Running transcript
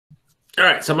All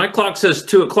right, so my clock says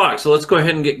 2 o'clock, so let's go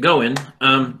ahead and get going.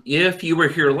 If you were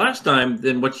here last time,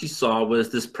 then what you saw was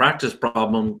this practice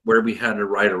problem where we had to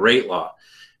write a rate law.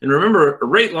 And remember, a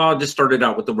rate law just started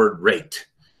out with the word rate.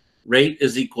 Rate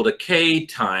is equal to K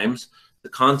times the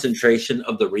concentration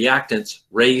of the reactants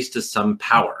raised to some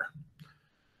power.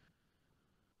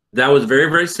 That was very,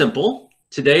 very simple.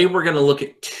 Today, we're going to look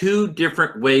at 2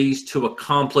 different ways to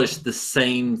accomplish the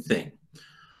same thing.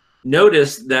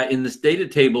 Notice that in this data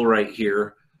table right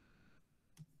here,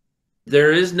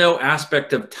 there is no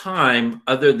aspect of time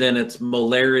other than its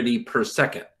molarity per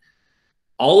second.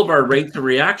 All of our rates of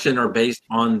reaction are based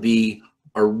on the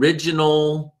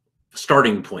original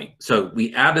starting point. So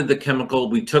we added the chemical,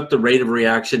 we took the rate of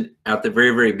reaction at the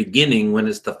very, very beginning when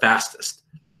it's the fastest.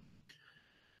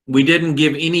 We didn't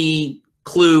give any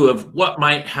clue of what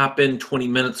might happen 20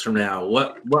 minutes from now,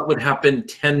 what would happen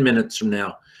 10 minutes from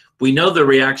now. We know the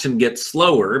reaction gets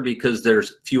slower because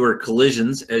there's fewer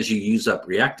collisions as you use up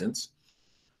reactants.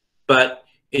 But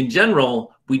in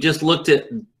general, we just looked at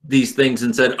these things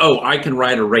and said, oh, I can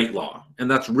write a rate law.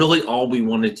 And that's really all we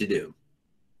wanted to do.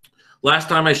 Last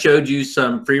time I showed you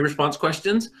some free response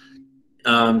questions.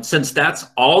 Since that's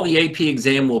all the AP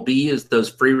exam will be is those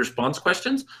free response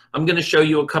questions, I'm going to show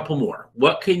you a couple more.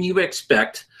 What can you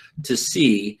expect to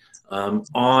see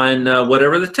on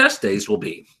whatever the test days will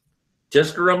be?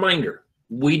 Just a reminder,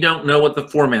 we don't know what the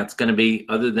format's going to be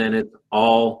other than it's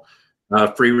all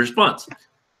free response.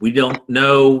 We don't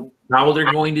know how they're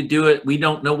going to do it. We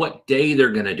don't know what day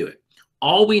they're going to do it.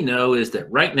 All we know is that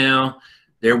right now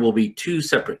there will be 2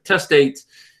 separate test dates.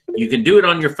 You can do it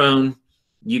on your phone.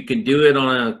 You can do it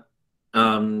on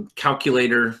a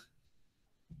calculator.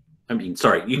 You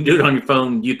can do it on your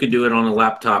phone. You can do it on a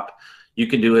laptop. You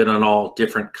can do it on all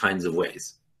different kinds of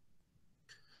ways.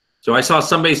 So I saw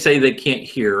somebody say they can't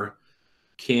hear.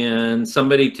 Can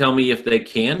somebody tell me if they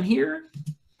can hear?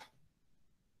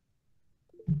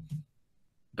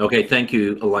 Okay, thank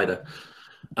you, Elida.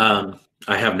 I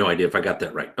have no idea if I got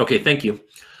that right. Okay, thank you.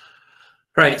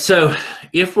 All right, so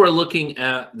if we're looking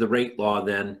at the rate law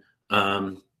then,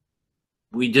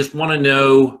 we just want to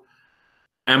know,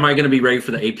 am I going to be ready for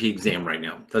the AP exam right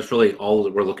now? That's really all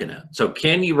that we're looking at. So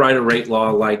can you write a rate law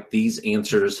like these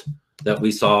answers that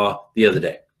we saw the other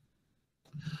day?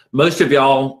 Most of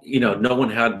y'all, no one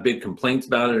had big complaints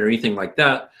about it or anything like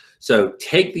that. So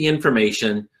take the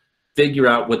information, figure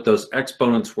out what those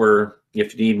exponents were.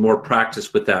 If you need more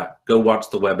practice with that, go watch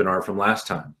the webinar from last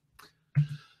time.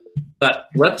 But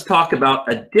let's talk about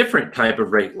a different type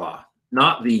of rate law,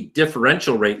 not the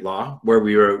differential rate law where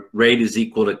we wrote rate is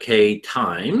equal to K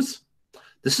times.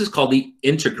 This is called the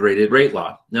integrated rate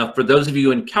law. Now, for those of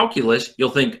you in calculus, you'll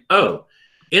think, oh,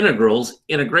 integrals,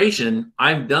 integration,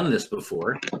 I've done this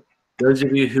before. Those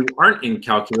of you who aren't in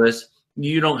calculus,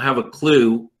 you don't have a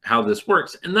clue how this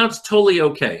works, and that's totally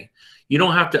okay. You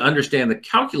don't have to understand the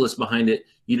calculus behind it.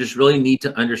 You just really need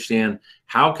to understand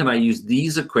how can I use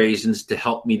these equations to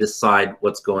help me decide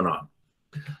what's going on.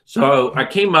 So I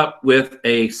came up with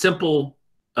a simple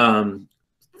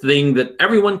thing that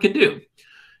everyone can do.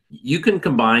 You can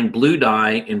combine blue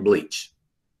dye and bleach.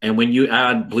 And when you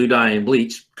add blue dye and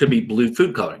bleach, could be blue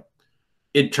food coloring,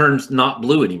 it turns not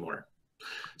blue anymore.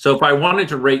 So if I wanted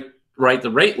to write the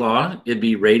rate law, it'd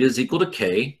be rate is equal to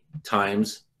K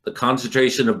times the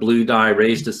concentration of blue dye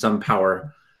raised to some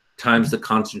power times the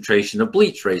concentration of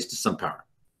bleach raised to some power.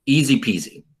 Easy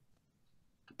peasy.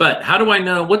 But how do I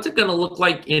know what's it going to look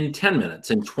like in 10 minutes,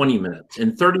 in 20 minutes,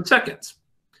 in 30 seconds?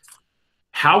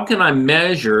 How can I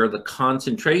measure the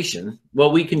concentration?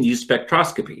 Well, we can use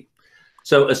spectroscopy.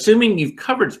 So assuming you've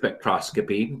covered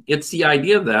spectroscopy, it's the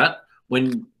idea that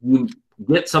when you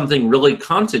get something really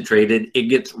concentrated, it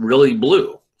gets really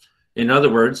blue. In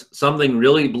other words, something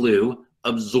really blue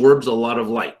absorbs a lot of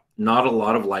light. Not a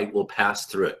lot of light will pass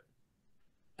through it.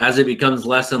 As it becomes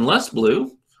less and less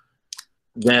blue,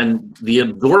 then the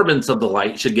absorbance of the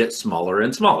light should get smaller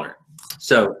and smaller.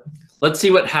 So let's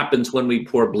see what happens when we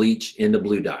pour bleach into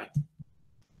blue dye.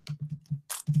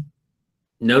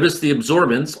 Notice the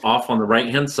absorbance off on the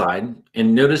right-hand side,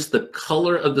 and notice the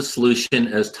color of the solution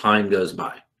as time goes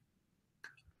by.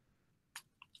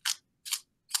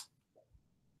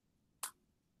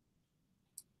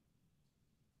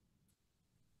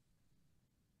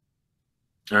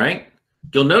 All right,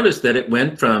 you'll notice that it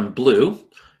went from blue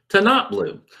to not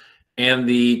blue, and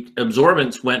the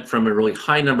absorbance went from a really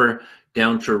high number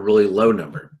down to a really low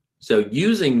number. So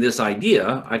using this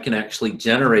idea, I can actually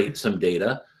generate some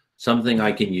data, something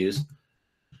I can use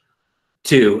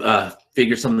to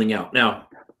figure something out. Now,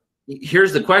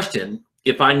 here's the question.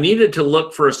 If I needed to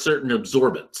look for a certain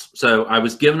absorbance, so I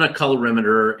was given a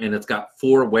colorimeter and it's got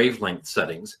 4 wavelength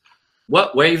settings.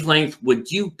 what wavelength would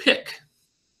you pick?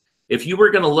 If you were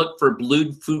going to look for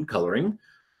blue food coloring,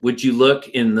 would you look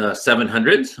in the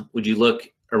 700s? Would you look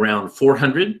around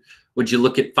 400? Would you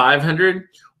look at 500?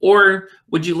 Or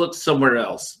would you look somewhere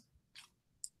else?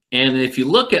 And if you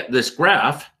look at this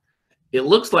graph, it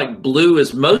looks like blue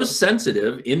is most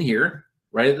sensitive in here,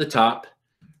 right at the top,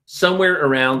 somewhere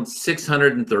around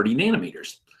 630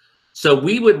 nanometers. So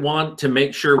we would want to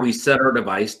make sure we set our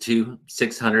device to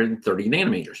 630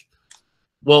 nanometers.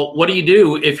 Well, what do you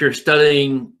do if you're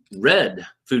studying red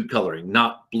food coloring,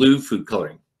 not blue food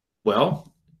coloring?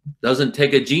 Well, doesn't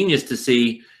take a genius to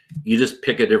see, you just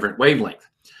pick a different wavelength.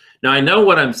 Now, I know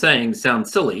what I'm saying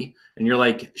sounds silly, and you're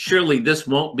like, surely this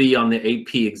won't be on the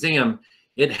AP exam.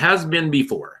 It has been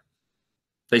before.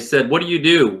 They said, what do you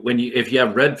do when if you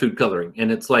have red food coloring?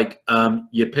 And it's like,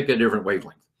 you pick a different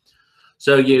wavelength.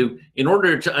 So in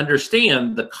order to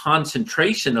understand the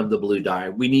concentration of the blue dye,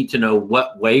 we need to know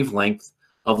what wavelength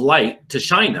of light to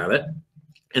shine at it,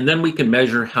 and then we can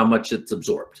measure how much it's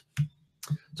absorbed.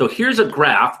 So here's a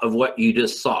graph of what you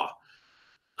just saw.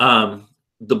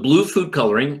 The blue food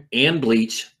coloring and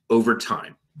bleach over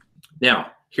time.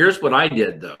 Now, here's what I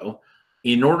did though.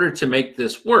 In order to make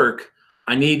this work,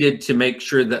 I needed to make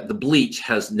sure that the bleach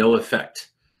has no effect.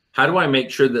 How do I make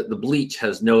sure that the bleach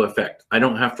has no effect? I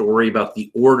don't have to worry about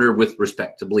the order with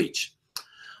respect to bleach.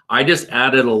 I just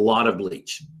added a lot of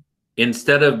bleach.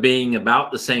 Instead of being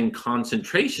about the same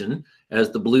concentration as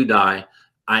the blue dye,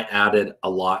 I added a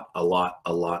lot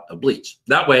of bleach.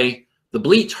 That way, the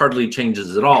bleach hardly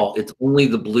changes at all. It's only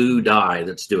the blue dye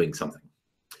that's doing something.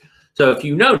 So if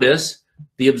you notice,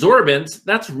 the absorbance,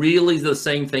 that's really the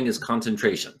same thing as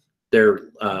concentration. They're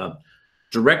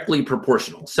directly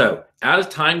proportional. So as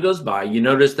time goes by, you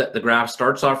notice that the graph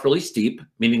starts off really steep,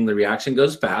 meaning the reaction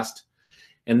goes fast.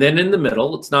 And then in the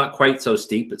middle, it's not quite so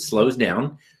steep, it slows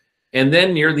down. And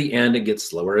then near the end, it gets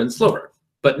slower and slower.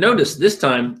 But notice this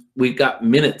time we've got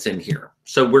minutes in here.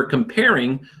 So we're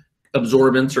comparing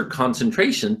absorbance or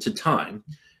concentration to time.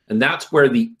 And that's where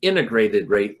the integrated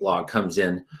rate law comes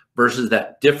in versus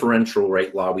that differential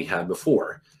rate law we had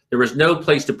before. There was no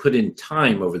place to put in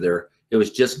time over there. It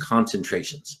was just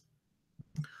concentrations.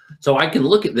 So I can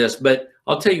look at this, but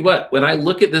I'll tell you what, when I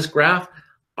look at this graph,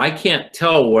 I can't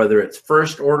tell whether it's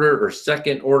first order or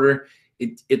second order.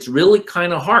 It's really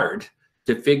kind of hard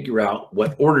to figure out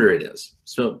what order it is.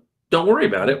 So don't worry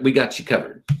about it. We got you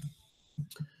covered.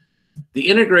 The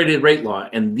integrated rate law,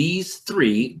 and these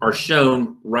three are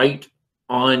shown right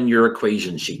on your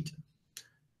equation sheet.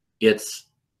 It's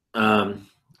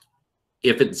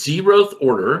if it's zeroth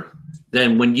order,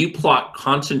 then when you plot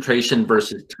concentration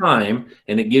versus time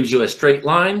and it gives you a straight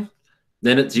line,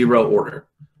 then it's zero order.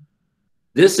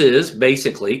 This is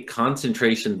basically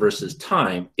concentration versus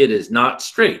time. It is not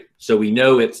straight, so we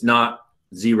know it's not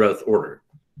zeroth order.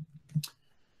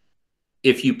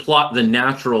 If you plot the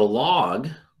natural log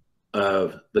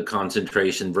of the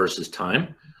concentration versus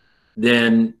time,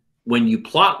 then when you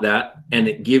plot that and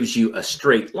it gives you a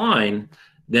straight line,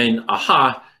 then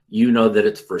aha, you know that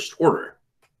it's first order.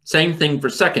 Same thing for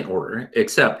second order,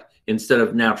 except instead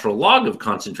of natural log of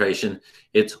concentration,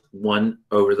 it's 1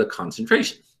 over the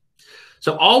concentration.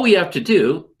 So all we have to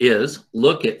do is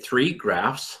look at three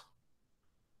graphs,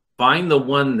 find the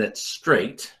one that's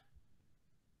straight,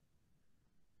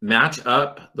 match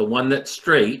up the one that's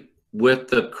straight with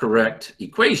the correct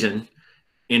equation,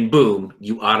 and boom,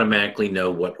 you automatically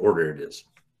know what order it is.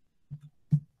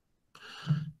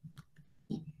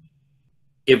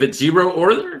 If it's zero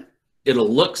order, it'll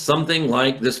look something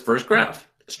like this first graph.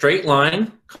 Straight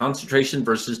line, concentration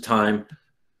versus time,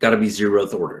 got to be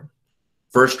zeroth order.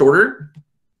 First order,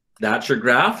 that's your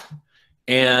graph.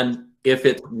 And if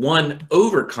it's 1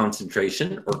 over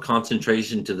concentration or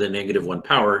concentration to the -1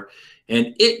 power,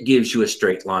 and it gives you a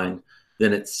straight line,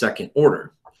 then it's second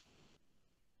order.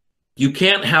 You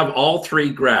can't have all three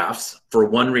graphs for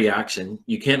one reaction.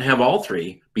 You can't have all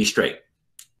three be straight.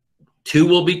 2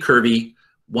 will be curvy,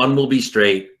 1 will be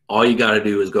straight. All you got to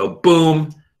do is go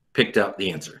boom, picked up the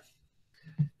answer.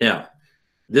 Now,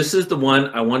 this is the one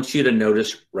I want you to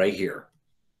notice right here.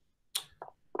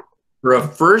 For a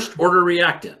first order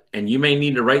reactant, and you may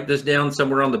need to write this down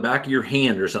somewhere on the back of your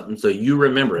hand or something so you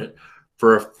remember it.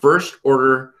 For a first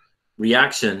order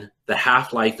reaction, the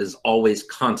half-life is always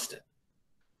constant.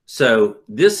 So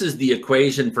this is the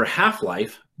equation for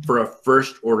half-life for a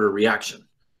first order reaction.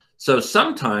 So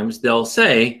sometimes they'll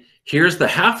say, here's the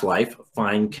half-life,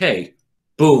 find K.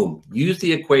 Boom, use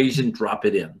the equation, drop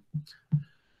it in.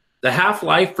 The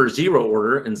half-life for zero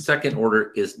order and second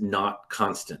order is not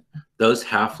constant. Those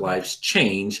half-lives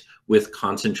change with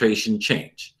concentration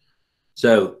change.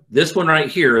 So this one right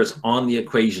here is on the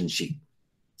equation sheet.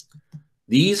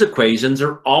 These equations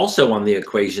are also on the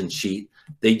equation sheet.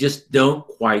 They just don't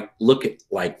quite look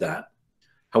like that.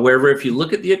 However, if you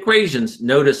look at the equations,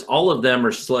 notice all of them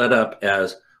are set up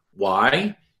as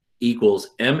y equals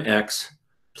mx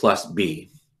plus b.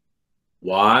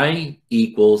 Y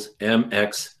equals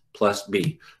mx plus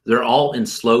b. They're all in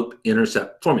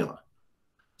slope-intercept formula.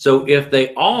 So if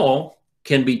they all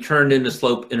can be turned into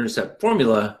slope-intercept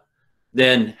formula,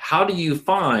 then how do you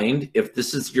find, if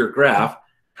this is your graph,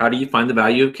 how do you find the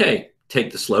value of k?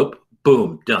 Take the slope,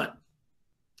 boom, done.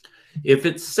 If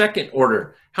it's second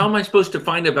order, how am I supposed to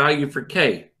find a value for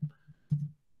k?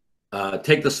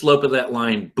 Take the slope of that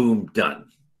line, boom,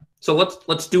 done. So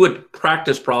let's do a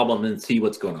practice problem and see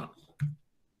what's going on.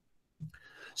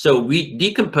 So we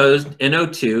decomposed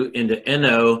NO2 into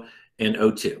NO and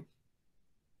O2.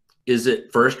 Is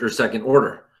it first or second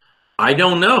order? I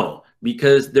don't know,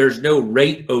 because there's no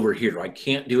rate over here. I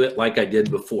can't do it like I did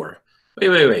before.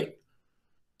 Wait.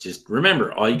 Just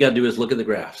remember, all you got to do is look at the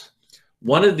graphs.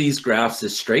 One of these graphs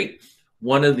is straight.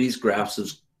 One of these graphs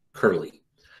is curly.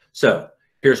 So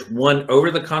here's 1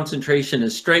 over the concentration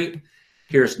is straight.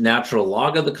 Here's natural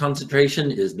log of the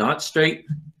concentration is not straight.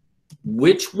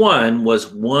 Which one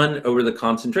was 1 over the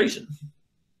concentration?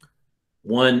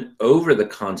 1 over the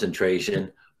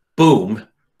concentration, boom,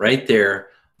 right there.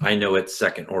 I know it's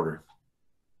second order.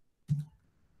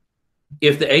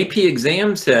 If the AP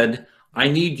exam said, I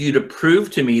need you to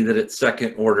prove to me that it's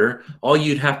second order, all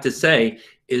you'd have to say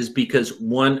is because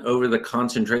 1 over the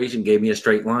concentration gave me a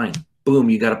straight line. Boom,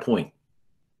 you got a point.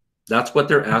 That's what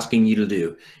they're asking you to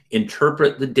do.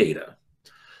 Interpret the data.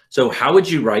 So how would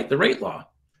you write the rate law?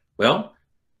 Well,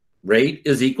 rate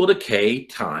is equal to K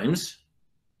times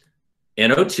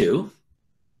NO2.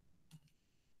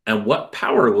 And what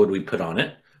power would we put on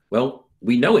it? Well,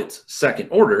 we know it's second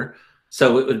order,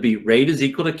 so it would be rate is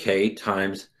equal to K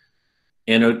times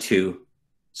NO2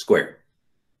 squared.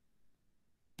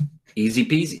 Easy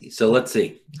peasy. So let's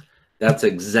see. That's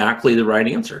exactly the right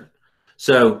answer.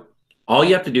 So all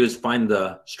you have to do is find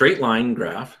the straight line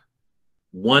graph,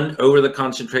 1 over the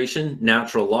concentration,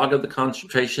 natural log of the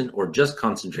concentration, or just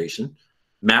concentration.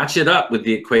 Match it up with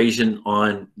the equation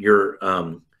on your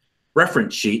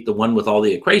reference sheet, the one with all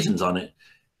the equations on it,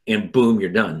 and boom, you're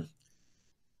done.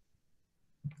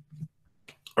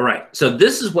 All right, so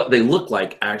this is what they look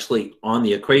like actually on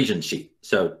the equation sheet.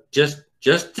 So just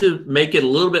to make it a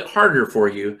little bit harder for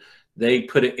you, they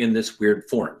put it in this weird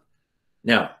form.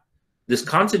 Now, this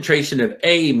concentration of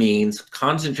A means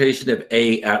concentration of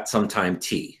A at some time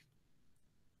t.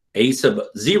 A sub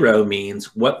 0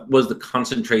 means what was the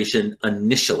concentration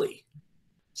initially.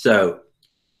 So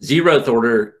 0th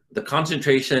order, the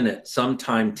concentration at some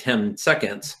time 10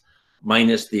 seconds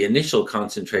minus the initial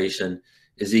concentration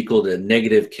is equal to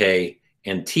negative K,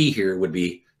 and T here would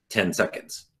be 10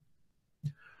 seconds.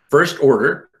 First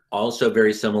order, also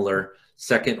very similar.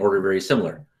 Second order, very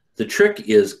similar. The trick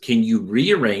is, can you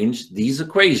rearrange these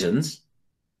equations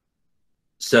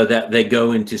so that they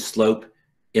go into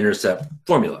slope-intercept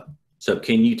formula? So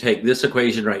can you take this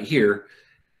equation right here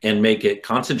and make it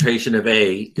concentration of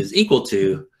A is equal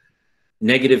to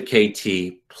negative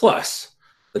KT plus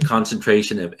the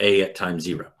concentration of A at time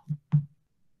 0.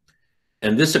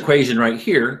 And this equation right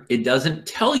here, it doesn't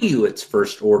tell you it's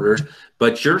first order,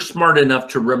 but you're smart enough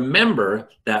to remember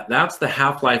that that's the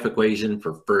half-life equation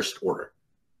for first order.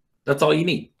 That's all you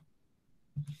need.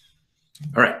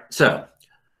 All right, so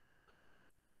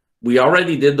we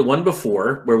already did the one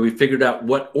before where we figured out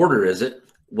what order is it,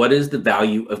 what is the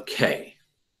value of K.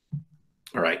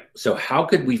 All right, so how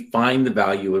could we find the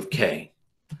value of K?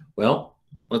 Well,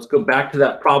 let's go back to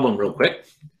that problem real quick.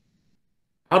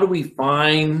 How do we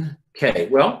find K?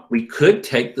 Well, we could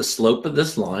take the slope of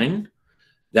this line.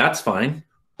 That's fine.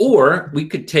 Or we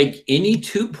could take any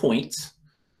 2 points,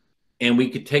 and we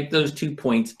could take those 2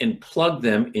 points and plug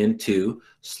them into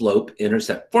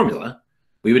slope-intercept formula.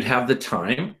 We would have the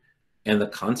time and the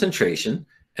concentration,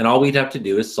 and all we'd have to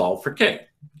do is solve for K.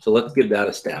 So let's give that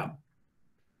a stab.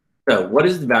 So what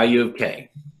is the value of K?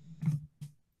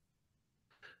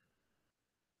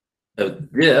 So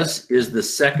this is the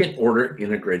second order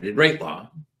integrated rate law.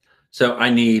 So I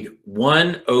need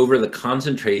 1 over the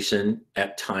concentration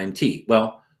at time t.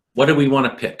 Well, what do we want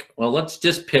to pick? Well, let's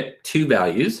just pick 2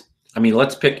 values.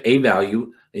 Let's pick a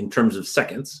value in terms of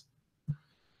seconds.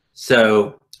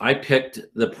 So I picked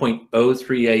the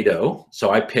 0.0380. So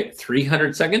I picked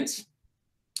 300 seconds.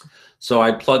 So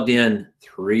I plugged in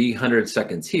 300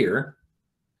 seconds here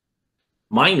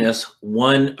minus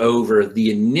 1 over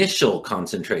the initial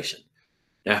concentration.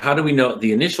 Now, how do we know what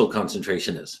the initial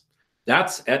concentration is?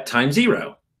 That's at time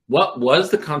 0. what was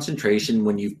the concentration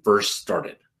when you first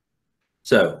started?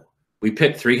 So we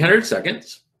picked 300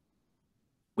 seconds.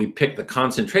 We picked the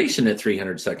concentration at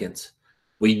 300 seconds.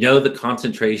 We know the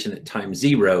concentration at time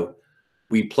 0.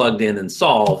 We plugged in and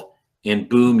solved, and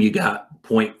boom, you got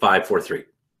 0.543.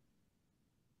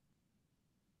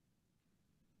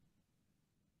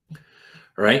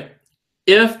 All right.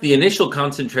 If the initial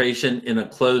concentration in a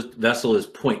closed vessel is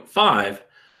 0.5,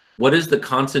 what is the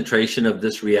concentration of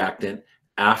this reactant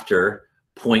after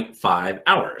 0.5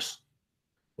 hours?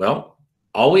 Well,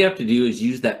 all we have to do is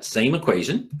use that same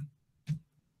equation.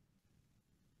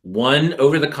 1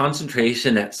 over the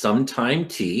concentration at some time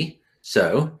t.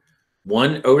 So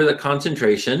 1 over the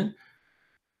concentration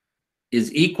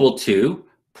is equal to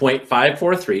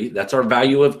 0.543. That's our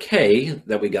value of K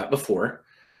that we got before,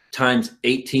 times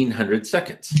 1800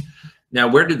 seconds. Now,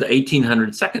 where did the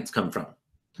 1800 seconds come from?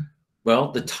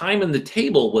 Well, the time in the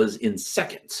table was in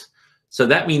seconds. So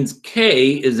that means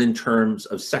K is in terms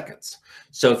of seconds.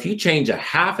 So if you change a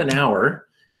half an hour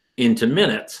into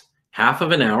minutes, half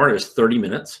of an hour is 30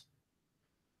 minutes.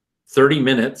 30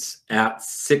 minutes at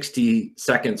 60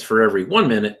 seconds for every 1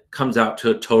 minute comes out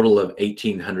to a total of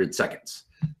 1800 seconds.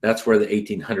 That's where the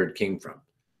 1800 came from.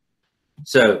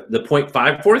 So the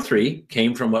 0.543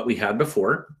 came from what we had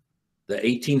before. The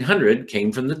 1800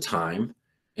 came from the time.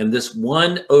 And this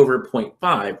 1 over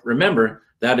 0.5, remember,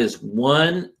 that is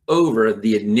 1 over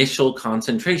the initial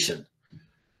concentration.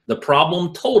 The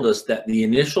problem told us that the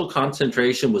initial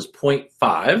concentration was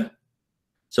 0.5.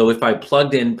 So if I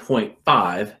plugged in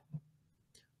 0.5,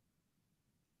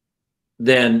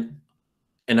 then,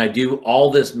 and I do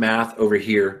all this math over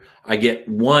here, I get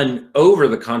 1 over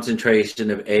the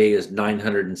concentration of A is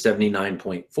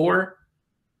 979.4.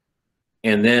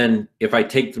 And then if I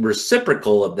take the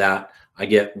reciprocal of that, I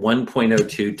get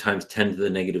 1.02 times 10 to the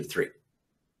negative 3.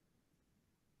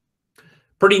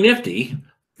 Pretty nifty.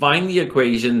 Find the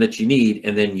equation that you need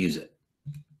and then use it.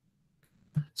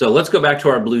 So let's go back to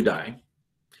our blue dye.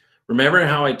 Remember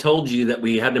how I told you that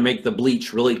we had to make the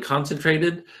bleach really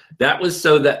concentrated? That was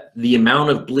so that the amount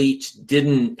of bleach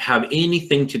didn't have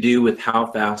anything to do with how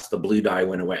fast the blue dye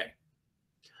went away.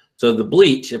 So the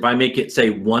bleach, if I make it say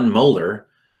 1 molar,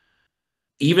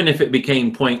 even if it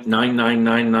became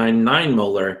 0.99999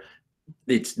 molar,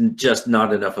 it's just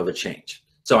not enough of a change.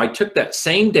 So I took that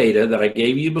same data that I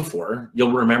gave you before,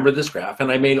 you'll remember this graph,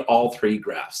 and I made all 3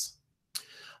 graphs.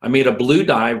 I made a blue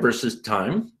dye versus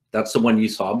time. That's the one you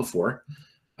saw before.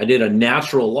 I did a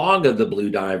natural log of the blue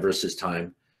dye versus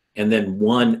time, and then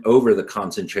 1 over the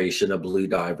concentration of blue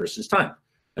dye versus time.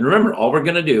 And remember, all we're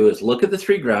going to do is look at the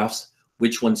 3 graphs,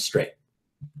 which one's straight.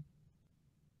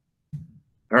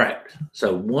 All right,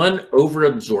 so 1 over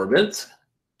absorbance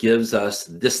gives us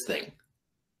this thing.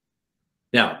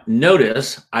 Now,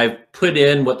 notice I've put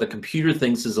in what the computer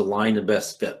thinks is a line of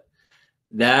best fit.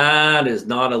 That is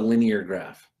not a linear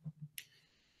graph.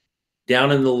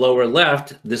 Down in the lower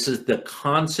left, this is the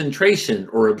concentration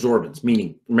or absorbance,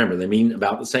 meaning, remember, they mean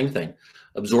about the same thing.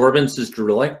 Absorbance is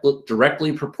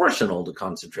directly proportional to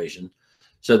concentration.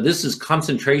 So this is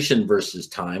concentration versus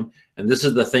time, and this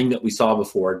is the thing that we saw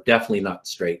before, definitely not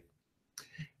straight.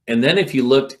 And then if you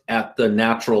looked at the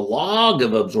natural log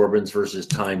of absorbance versus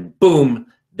time, boom,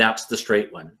 that's the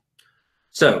straight one.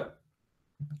 So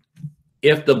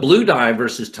if the blue dye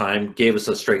versus time gave us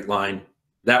a straight line,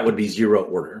 that would be 0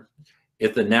 order.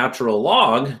 If the natural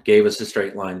log gave us a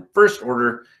straight line, 1st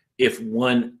order. If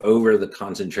 1 over the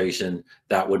concentration,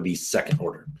 that would be 2nd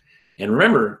order. And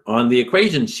remember, on the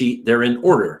equation sheet, they're in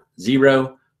order,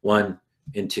 0, 1,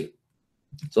 and 2.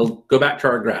 So go back to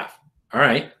our graph. All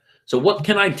right, so what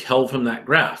can I tell from that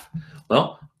graph?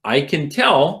 Well, I can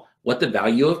tell what the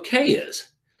value of K is,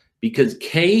 because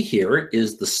K here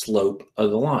is the slope of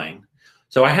the line.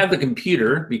 So I had the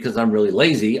computer, because I'm really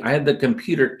lazy, I had the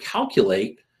computer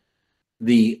calculate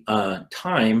the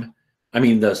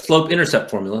the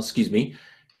slope-intercept formula, excuse me,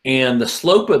 and the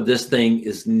slope of this thing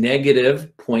is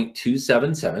negative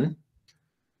 0.277,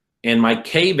 and my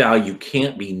K value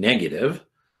can't be negative,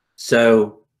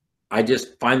 so I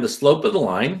just find the slope of the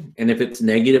line, and if it's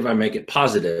negative, I make it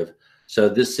positive. So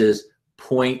this is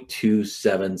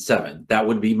 0.277. That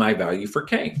would be my value for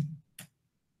K.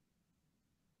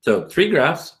 So 3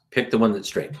 graphs, pick the one that's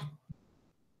straight.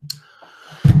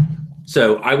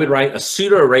 So I would write a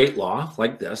pseudo rate law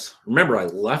like this. Remember, I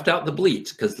left out the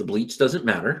bleach because the bleach doesn't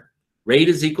matter. Rate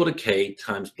is equal to K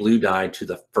times blue dye to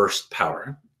the 1st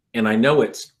power. And I know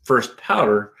it's 1st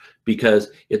power because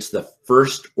it's the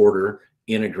 1st order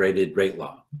integrated rate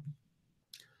law.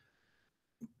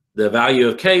 The value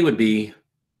of K would be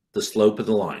the slope of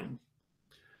the line.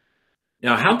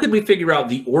 Now, how could we figure out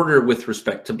the order with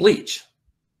respect to bleach?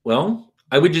 Well,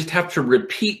 I would just have to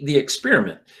repeat the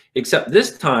experiment, except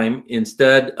this time,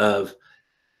 instead of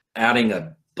adding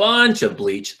a bunch of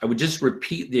bleach, I would just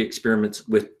repeat the experiments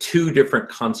with 2 different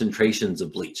concentrations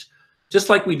of bleach, just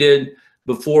like we did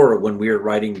before when we were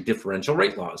writing differential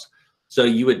rate laws. So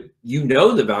you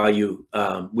know the value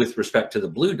with respect to the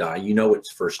blue dye, you know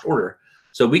it's first order.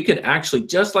 So we could actually,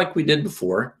 just like we did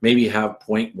before, maybe have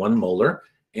 0.1 molar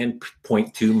and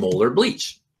 0.2 molar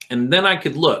bleach. And then I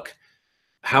could look,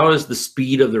 how is the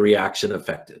speed of the reaction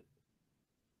affected?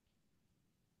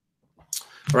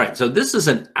 All right, so this is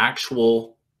an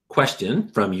actual question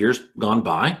from years gone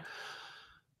by.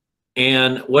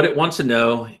 And what it wants to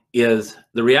know is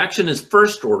the reaction is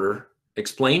first order.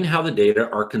 Explain how the data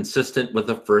are consistent with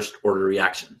a first order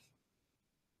reaction.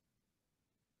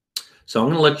 So I'm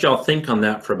going to let y'all think on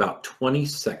that for about 20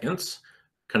 seconds,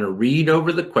 kind of read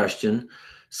over the question,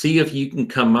 see if you can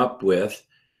come up with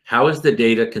how is the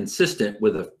data consistent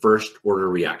with a first order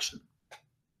reaction.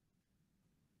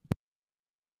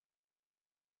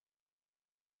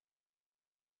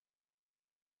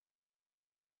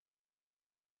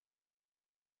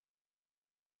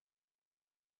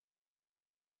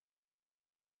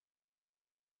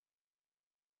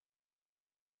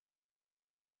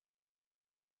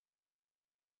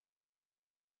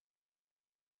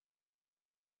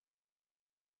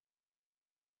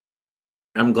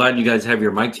 I'm glad you guys have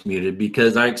your mics muted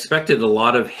because I expected a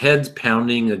lot of heads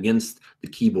pounding against the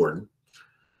keyboard.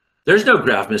 There's no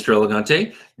graph, Mr.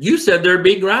 Elegante. You said there'd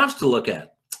be graphs to look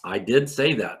at. I did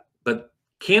say that, but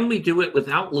can we do it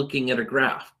without looking at a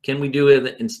graph? Can we do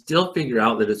it and still figure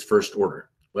out that it's first order?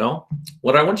 Well,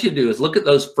 what I want you to do is look at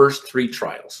those first 3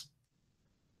 trials.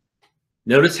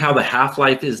 Notice how the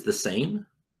half-life is the same.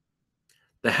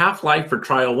 The half-life for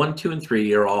trial 1, 2, and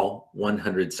 3 are all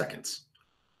 100 seconds.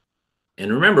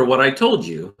 And remember what I told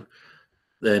you,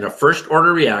 that in a first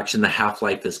order reaction, the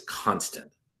half-life is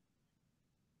constant.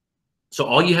 So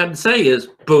all you had to say is,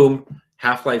 boom,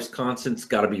 half-life's constant, it's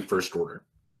got to be first order.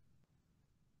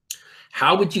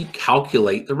 How would you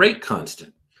calculate the rate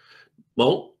constant?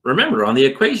 Well, remember on the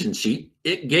equation sheet,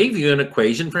 it gave you an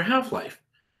equation for half-life.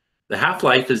 The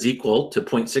half-life is equal to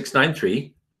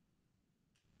 0.693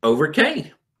 over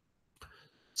K.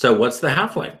 So what's the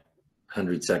half-life?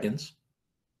 100 seconds.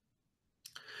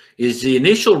 Is the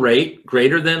initial rate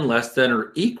greater than, less than,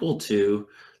 or equal to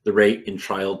the rate in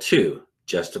trial 2?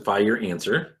 Justify your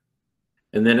answer.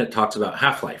 And then it talks about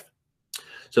half-life.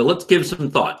 So let's give some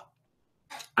thought.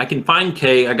 I can find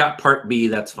K. I got part B.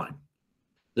 That's fine.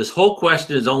 This whole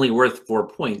question is only worth 4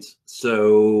 points.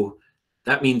 So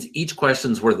that means each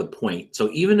question's worth a point. So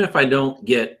even if I don't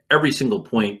get every single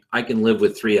point, I can live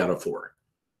with 3 out of 4.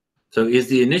 So is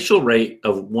the initial rate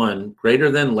of 1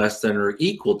 greater than, less than, or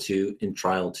equal to in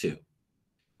trial 2?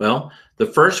 Well, the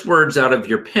first words out of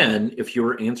your pen, if you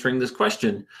were answering this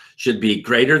question, should be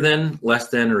greater than, less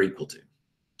than, or equal to.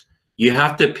 You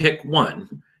have to pick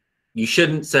one. You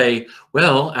shouldn't say,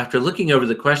 well, after looking over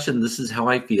the question, this is how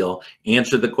I feel.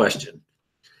 Answer the question.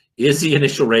 Is the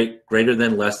initial rate greater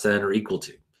than, less than, or equal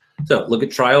to? So look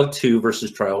at trial 2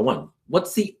 versus trial 1.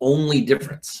 What's the only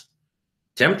difference?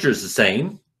 Temperature is the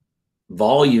same.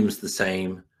 Volume's the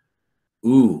same.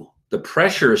 Ooh, the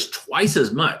pressure is twice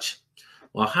as much.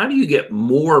 Well, how do you get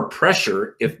more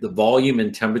pressure if the volume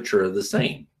and temperature are the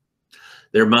same?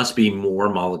 There must be more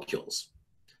molecules.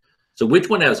 So which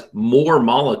one has more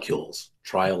molecules?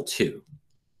 Trial 2.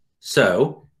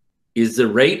 So is the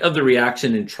rate of the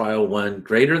reaction in trial 1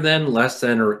 greater than, less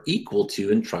than, or equal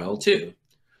to in trial 2?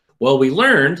 Well, we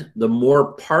learned the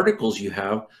more particles you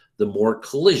have, the more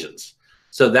collisions.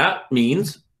 So that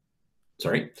means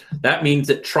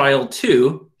that trial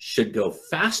 2 should go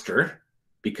faster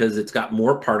because it's got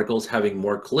more particles having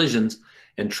more collisions,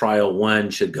 and trial 1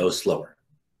 should go slower.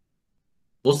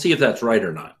 We'll see if that's right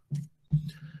or not.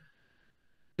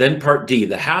 Then part D,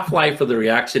 the half-life of the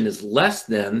reaction is less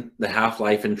than the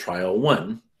half-life in trial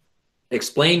 1.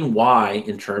 Explain why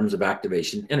in terms of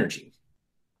activation energy.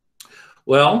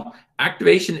 Well,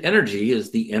 activation energy is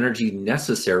the energy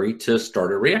necessary to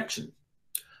start a reaction.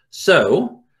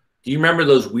 So, do you remember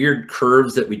those weird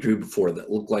curves that we drew before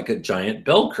that looked like a giant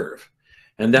bell curve?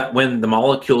 And that when the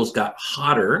molecules got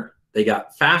hotter, they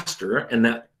got faster, and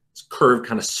that curve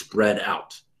kind of spread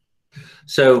out.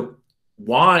 So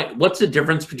what's the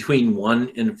difference between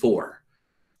 1 and 4?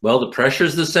 Well, the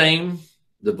pressure's the same,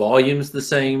 the volume's the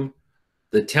same,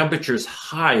 the temperature's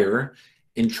higher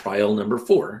in trial number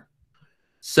 4.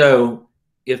 So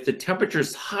if the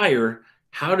temperature's higher,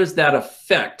 how does that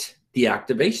affect the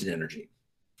activation energy?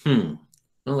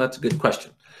 Well, that's a good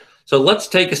question. So let's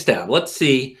take a stab. Let's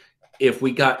see if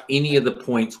we got any of the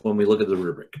points when we look at the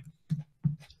rubric.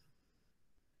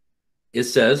 it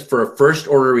says for a first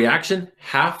order reaction,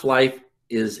 half-life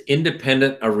is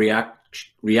independent of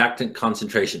reactant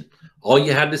concentration. All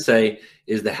you had to say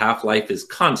is the half-life is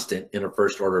constant in a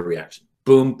first order reaction.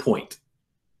 Boom, point.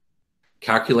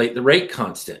 Calculate the rate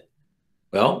constant.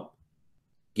 Well,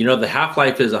 you know the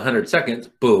half-life is 100 seconds.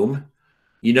 Boom.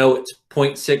 You know it's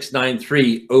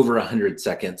 0.693 over 100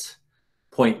 seconds.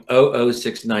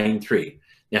 0.00693.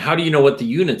 Now, how do you know what the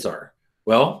units are?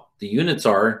 Well, the units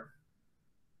are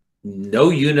no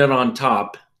unit on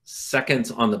top, seconds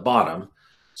on the bottom.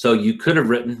 So you could have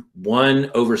written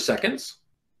 1 over seconds,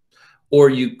 or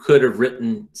you could have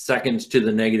written seconds to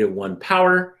the -1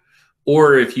 power,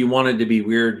 or if you wanted to be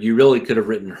weird, you really could have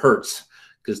written hertz,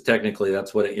 because technically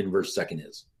that's what an inverse second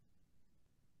is.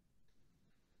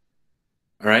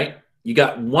 All right, you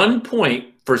got 1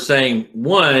 point for saying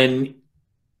 1,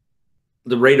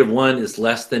 the rate of 1 is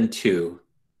less than 2.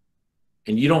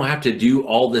 And you don't have to do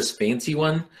all this fancy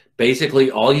one.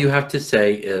 Basically, all you have to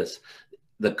say is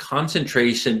the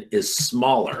concentration is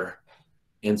smaller,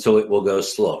 and so it will go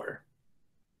slower.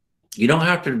 You don't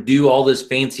have to do all this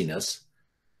fanciness.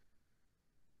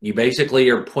 You basically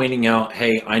are pointing out,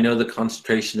 hey, I know the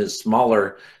concentration is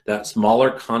smaller. That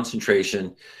smaller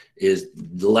concentration is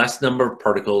less number of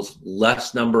particles.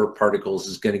 Less number of particles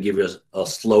is going to give us a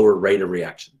slower rate of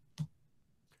reaction.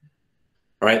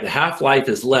 All right, the half-life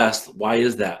is less. Why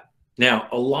is that? Now,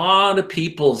 a lot of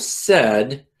people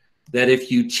said that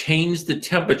if you change the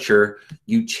temperature,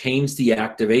 you change the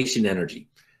activation energy.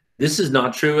 This is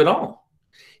not true at all.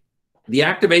 The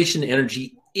activation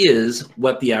energy is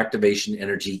what the activation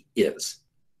energy is.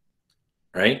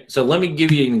 All right, so let me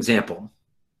give you an example.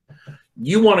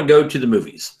 You want to go to the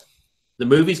movies. The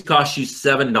movies cost you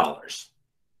 $7.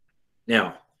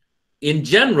 Now, in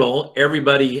general,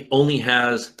 everybody only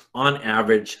has, on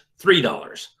average, $3.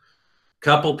 A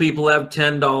couple people have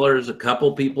 $10, a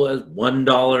couple people have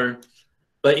 $1.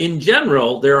 But in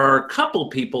general, there are a couple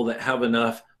people that have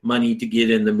enough money to get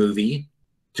in the movie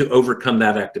to overcome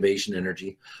that activation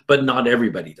energy, but not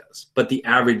everybody does. But the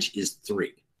average is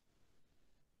 3.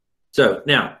 So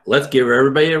now, let's give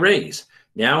everybody a raise.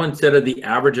 Now, instead of the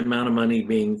average amount of money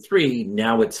being 3,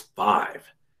 now it's 5.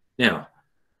 Now,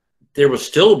 there will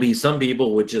still be some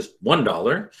people with just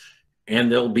 $1, and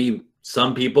there'll be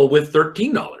some people with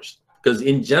 $13, because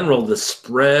in general, the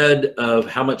spread of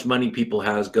how much money people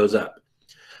has goes up.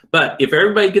 But if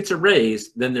everybody gets a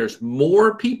raise, then there's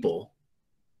more people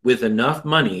with enough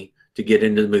money to get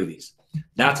into the movies.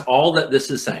 That's all that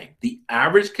this is saying. The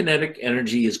average kinetic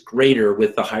energy is greater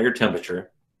with the higher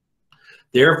temperature.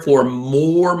 Therefore,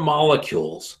 more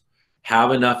molecules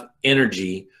have enough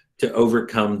energy to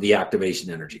overcome the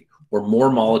activation energy, or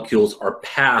more molecules are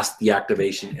past the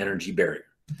activation energy barrier.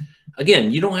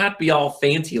 Again, you don't have to be all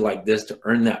fancy like this to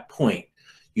earn that point.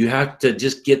 You have to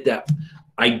just get that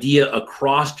idea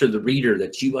across to the reader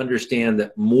that you understand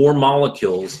that more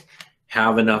molecules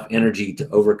have enough energy to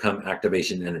overcome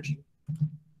activation energy.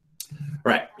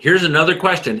 All right, here's another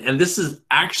question, and this is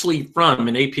actually from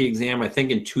an AP exam, I think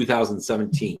in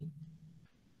 2017.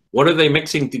 What are they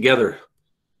mixing together?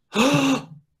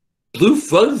 Blue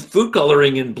food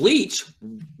coloring and bleach?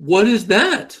 What is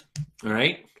that? All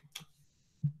right.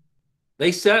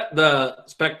 They set the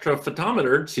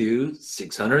spectrophotometer to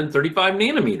 635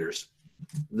 nanometers,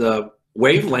 the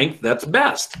wavelength that's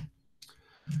best.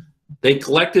 They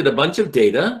collected a bunch of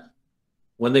data.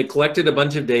 When they collected a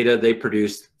bunch of data, they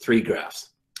produced 3 graphs.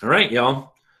 All right,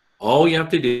 y'all. All you have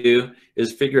to do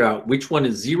is figure out which one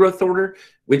is 0th order,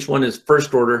 which one is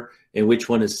 1st order, and which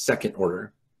one is 2nd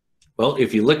order. Well,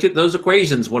 if you look at those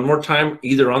equations one more time,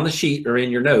 either on the sheet or in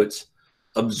your notes,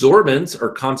 absorbance or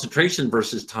concentration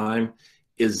versus time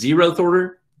is 0th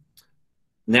order.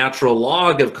 Natural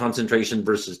log of concentration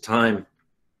versus time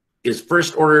is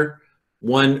 1st order.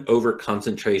 1 over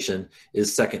concentration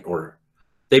is 2nd order.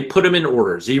 They put them in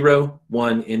order, 0,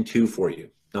 1, and 2 for you.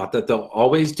 Not that they'll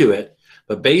always do it,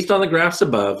 but based on the graphs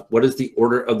above, what is the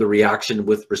order of the reaction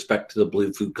with respect to the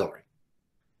blue food coloring?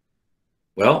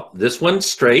 Well, this one's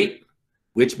straight,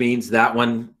 which means that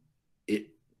one, it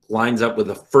lines up with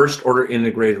the 1st order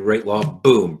integrated rate law.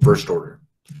 Boom, 1st order.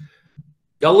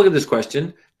 Y'all look at this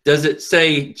question. Does it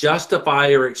say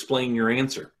justify or explain your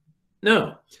answer?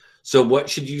 No. So what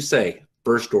should you say?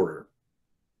 1st order.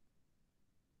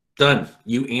 Done.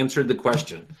 You answered the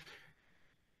question.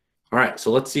 All right,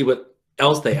 so let's see what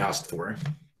else they asked for.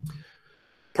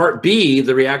 Part B,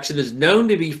 the reaction is known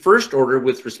to be 1st order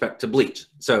with respect to bleach.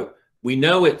 So we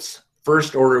know it's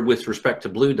 1st order with respect to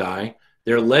blue dye.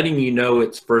 They're letting you know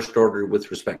it's 1st order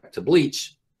with respect to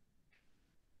bleach.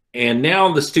 And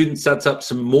now the student sets up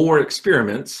some more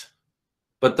experiments,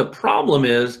 but the problem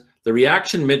is The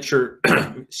reaction mixture,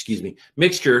 excuse me,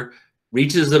 mixture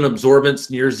reaches an absorbance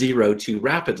near zero too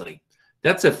rapidly.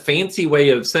 That's a fancy way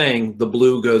of saying the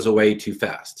blue goes away too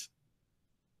fast.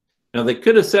 Now, they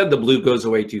could have said the blue goes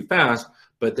away too fast,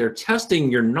 but they're testing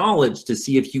your knowledge to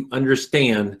see if you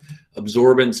understand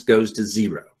absorbance goes to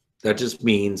zero. That just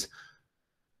means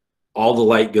all the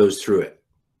light goes through it.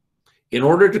 In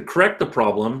order to correct the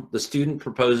problem, the student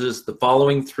proposes the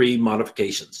following 3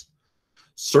 modifications.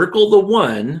 Circle the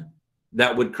one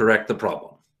that would correct the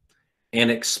problem and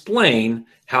explain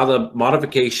how the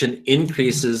modification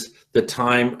increases the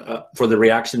time for the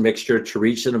reaction mixture to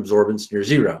reach an absorbance near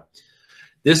zero.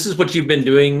 This is what you've been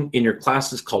doing in your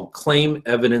classes called claim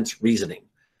evidence reasoning.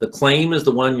 The claim is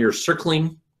the one you're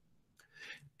circling,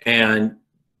 and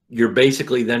you're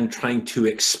basically then trying to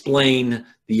explain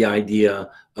the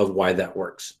idea of why that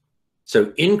works.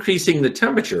 So increasing the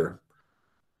temperature,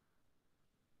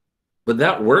 would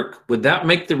that work? Would that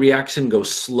make the reaction go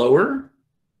slower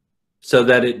so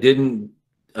that it didn't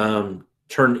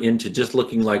turn into just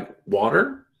looking like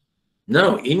water?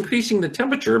 No, increasing the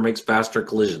temperature makes faster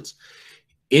collisions.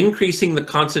 Increasing the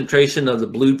concentration of the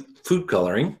blue food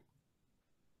coloring,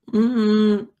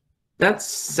 that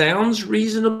sounds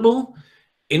reasonable.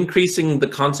 Increasing the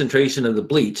concentration of the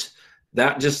bleach,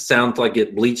 that just sounds like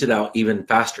it bleaches it out even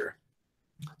faster.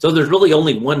 So there's really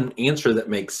only one answer that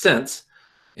makes sense.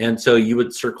 And so you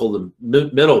would circle the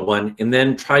middle one and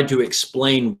then try to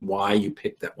explain why you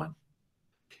picked that one.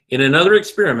 In another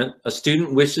experiment, a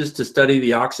student wishes to study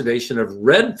the oxidation of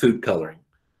red food coloring.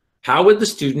 How would the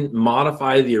student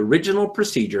modify the original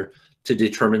procedure to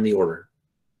determine the order?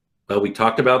 Well, we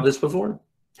talked about this before.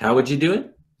 How would you do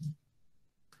it?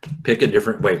 Pick a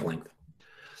different wavelength.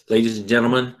 Ladies and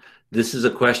gentlemen, this is a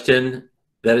question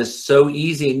that is so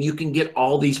easy, and you can get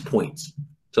all these points.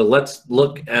 So let's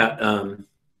look at, I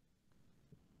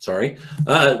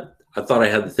thought I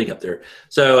had the thing up there.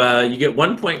 So you get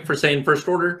 1 point for saying first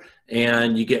order,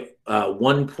 and you get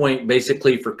 1 point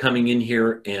basically for coming in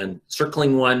here and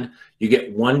circling one. You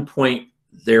get 1 point,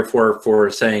 therefore, for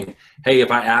saying, hey,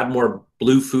 if I add more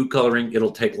blue food coloring,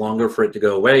 it'll take longer for it to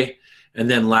go away. And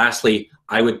then lastly,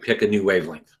 I would pick a new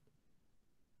wavelength.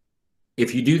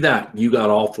 If you do that, you got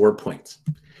all 4 points.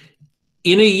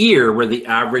 In a year where the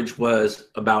average was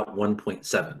about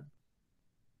 1.7.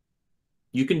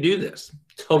 You can do this.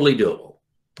 Totally doable.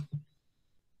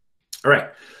 All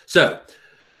right. So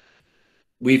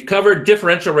we've covered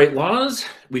differential rate laws.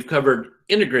 We've covered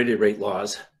integrated rate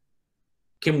laws.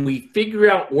 Can we figure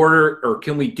out order, or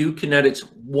can we do kinetics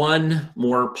one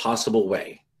more possible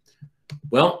way?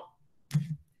 Well,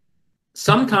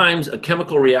 sometimes a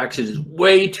chemical reaction is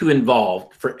way too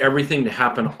involved for everything to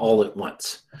happen all at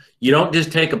once. You don't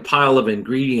just take a pile of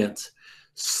ingredients,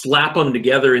 slap them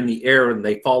together in the air, and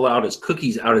they fall out as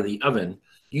cookies out of the oven.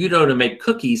 You know, to make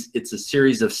cookies, it's a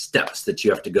series of steps that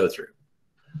you have to go through.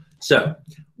 So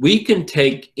we can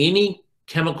take any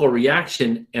chemical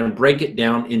reaction and break it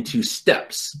down into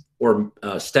steps, or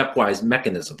stepwise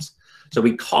mechanisms. So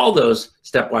we call those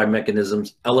stepwise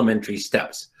mechanisms elementary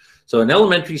steps. So an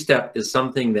elementary step is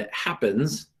something that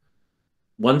happens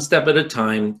one step at a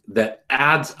time that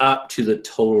adds up to the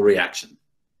total reaction.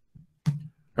 All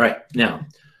right, now,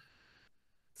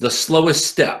 the slowest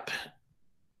step.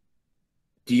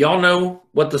 Do y'all know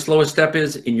what the slowest step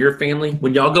is in your family?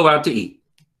 When y'all go out to eat,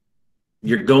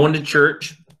 you're going to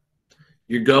church,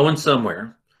 you're going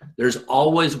somewhere, there's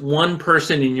always one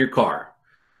person in your car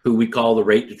who we call the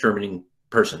rate determining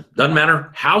person. Doesn't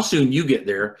matter how soon you get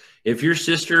there. If your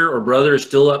sister or brother is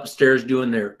still upstairs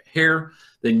doing their hair,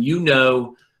 then you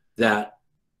know that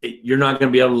you're not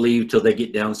going to be able to leave till they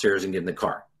get downstairs and get in the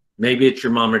car. Maybe it's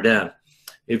your mom or dad.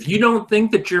 If you don't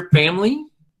think that your family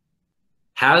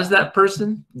has that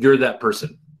person, you're that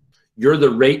person. You're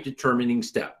the rate determining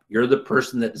step. You're the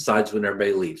person that decides when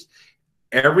everybody leaves.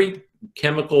 Every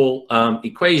chemical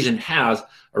equation has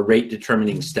a rate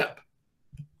determining step.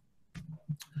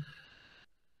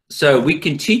 So we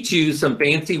can teach you some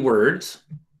fancy words.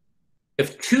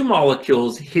 If 2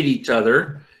 molecules hit each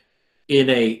other in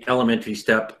a elementary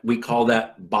step, we call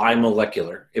that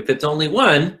bimolecular. If it's only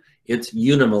one, it's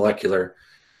unimolecular.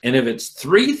 And if it's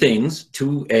 3 things,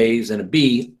 2 A's and a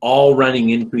B, all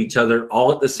running into each other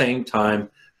all at the same time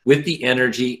with the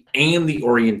energy and the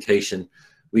orientation,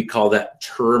 we call that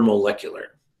termolecular.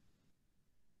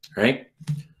 Right?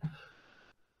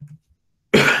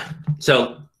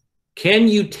 So can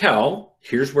you tell,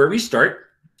 here's where we start,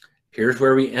 here's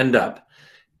where we end up.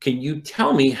 Can you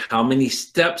tell me how many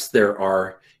steps there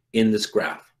are in this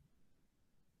graph?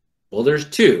 Well, there's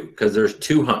 2, because there's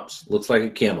 2 humps. Looks like a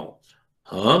camel.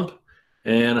 Hump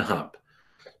and a hump.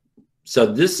 So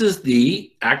this is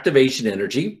the activation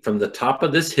energy from the top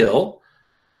of this hill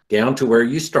down to where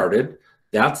you started.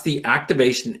 That's the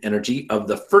activation energy of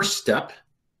the first step.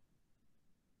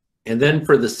 And then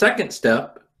for the second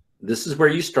step, this is where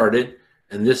you started,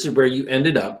 and this is where you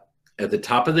ended up at the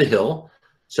top of the hill.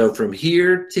 So from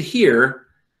here to here,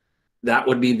 that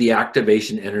would be the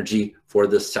activation energy for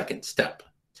the second step.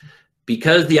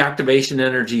 Because the activation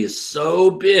energy is so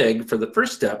big for the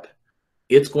first step,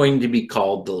 it's going to be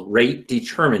called the rate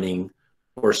determining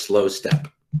or slow step.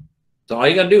 So all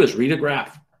you got to do is read a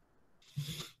graph.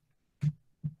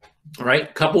 All right,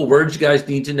 a couple words you guys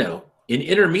need to know. An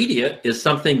intermediate is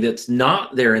something that's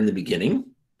not there in the beginning,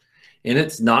 and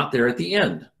it's not there at the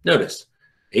end. Notice,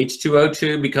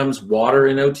 H2O2 becomes water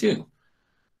in O2.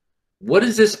 What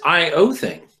is this IO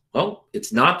thing? Well,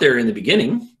 it's not there in the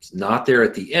beginning. It's not there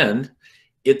at the end.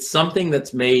 It's something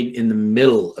that's made in the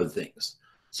middle of things.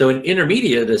 So an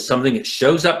intermediate is something that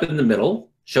shows up in the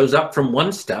middle, shows up from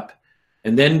one step,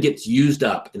 and then gets used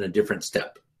up in a different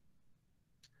step.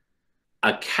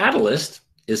 A catalyst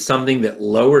is something that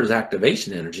lowers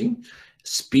activation energy,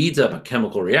 speeds up a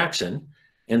chemical reaction.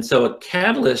 And so a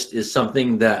catalyst is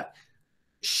something that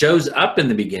shows up in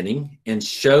the beginning and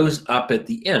shows up at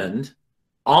the end,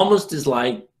 almost as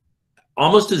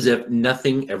if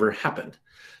nothing ever happened.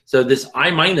 So this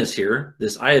I- here,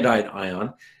 this iodide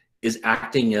ion, is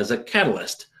acting as a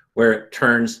catalyst where it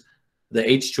turns the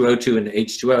H2O2 into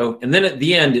H2O, and then at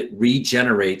the end it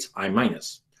regenerates I-.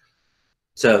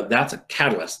 So that's a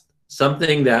catalyst,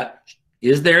 something that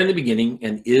is there in the beginning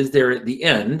and is there at the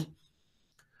end,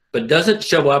 but doesn't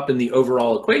show up in the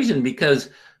overall equation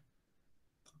because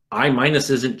I-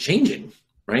 isn't changing,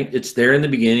 right? It's there in the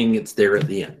beginning, it's there at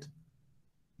the end.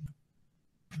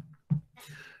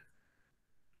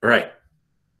 All right,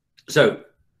 so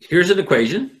here's an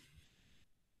equation.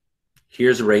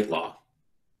 Here's a rate law.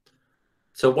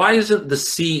 So why isn't the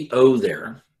CO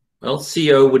there? Well,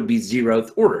 CO would be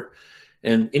 0th order,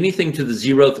 and anything to the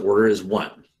 0th order is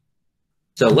 1.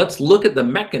 So let's look at the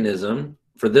mechanism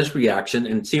for this reaction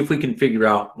and see if we can figure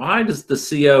out why does the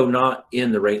CO not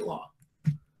in the rate law?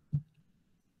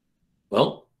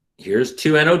 Well, here's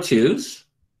two NO2s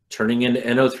turning into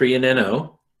NO3 and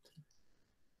NO.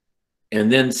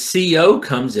 And then CO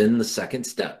comes in the second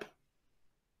step.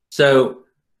 So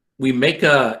we make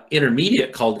a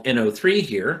intermediate called NO3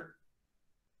 here,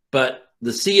 but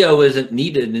the CO isn't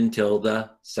needed until the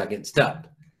second step.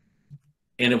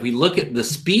 And if we look at the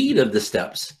speed of the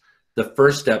steps, the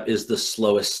first step is the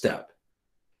slowest step.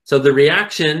 So the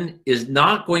reaction is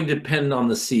not going to depend on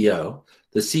the CO.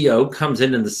 The CO comes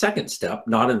in the second step,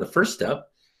 not in the first step.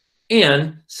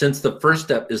 And since the first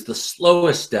step is the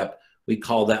slowest step, we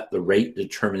call that the rate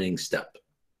determining step.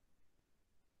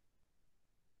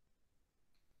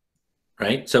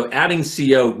 Right? So adding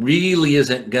CO really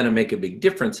isn't going to make a big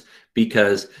difference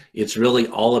because it's really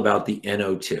all about the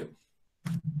NO2.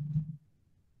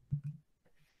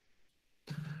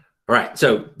 All right,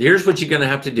 so here's what you're going to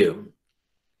have to do.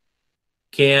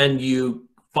 Can you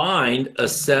find a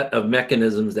set of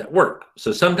mechanisms that work?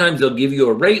 So sometimes they'll give you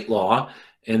a rate law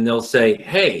and they'll say,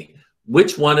 hey,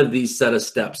 which one of these set of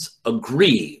steps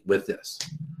agree with this?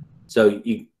 So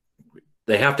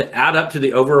they have to add up to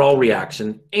the overall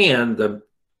reaction, and the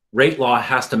rate law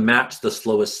has to match the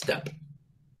slowest step.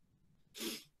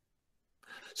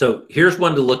 So here's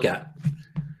one to look at.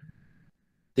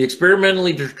 The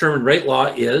experimentally determined rate law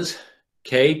is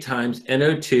K times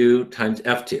NO2 times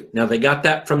F2. Now they got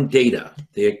that from data,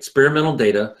 the experimental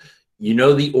data. You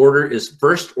know the order is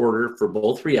first order for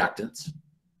both reactants.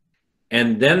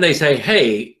 And then they say,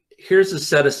 hey, here's a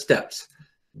set of steps.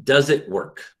 Does it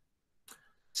work?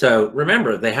 So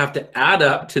remember, they have to add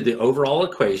up to the overall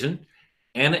equation,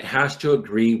 and it has to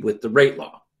agree with the rate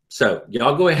law. So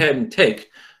y'all go ahead and take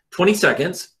 20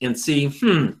 seconds and see,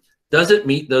 does it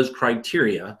meet those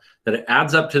criteria that it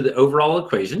adds up to the overall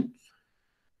equation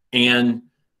and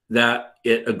that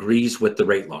it agrees with the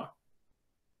rate law?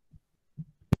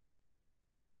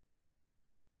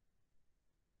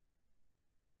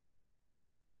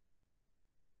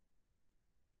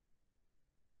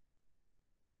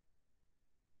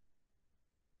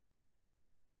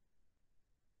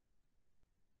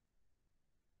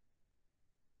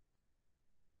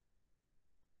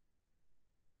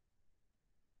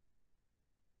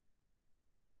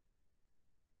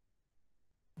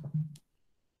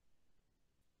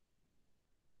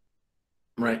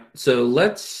 Right, so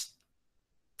let's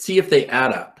see if they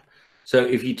add up. So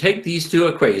if you take these two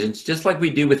equations, just like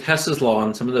we do with Hess's law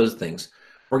and some of those things,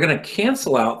 we're going to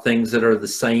cancel out things that are the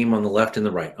same on the left and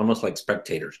the right, almost like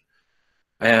spectators.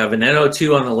 I have an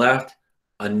NO2 on the left,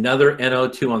 another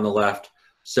NO2 on the left.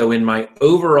 So in my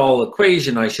overall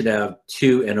equation, I should have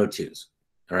 2 NO2s.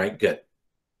 All right, good.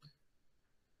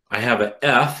 I have an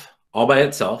F all by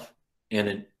itself and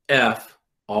an F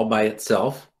all by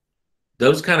itself.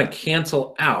 Those kind of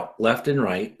cancel out left and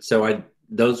right. So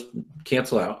those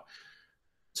cancel out.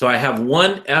 So I have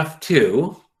one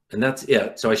F2, and that's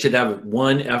it. So I should have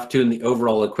one F2 in the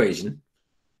overall equation.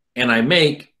 And I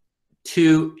make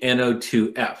 2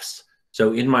 NO2Fs.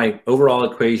 So in my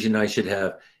overall equation, I should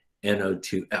have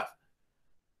NO2F.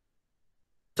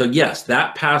 So yes,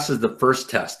 that passes the first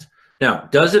test. Now,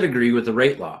 does it agree with the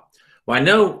rate law? Well, I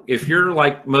know if you're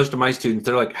like most of my students,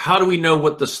 they're like, how do we know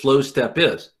what the slow step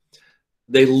is?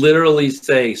 They literally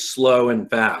say slow and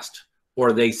fast,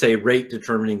 or they say rate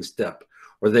determining step,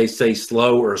 or they say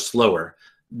slow or slower.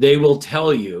 They will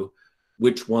tell you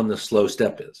which one the slow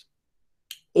step is.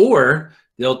 Or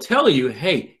they'll tell you,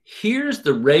 hey, here's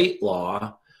the rate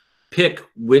law, pick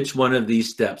which one of these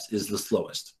steps is the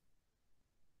slowest.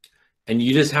 And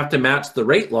you just have to match the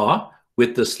rate law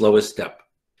with the slowest step.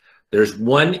 There's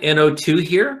one NO2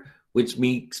 here, which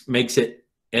makes it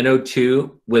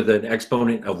NO2 with an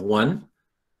exponent of 1.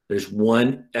 There's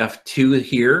one F2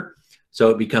 here, so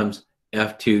it becomes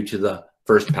F2 to the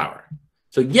first power.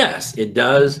 So yes, it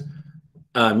does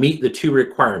meet the 2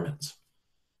 requirements.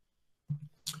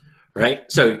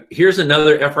 Right? So here's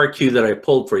another FRQ that I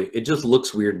pulled for you. It just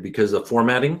looks weird because of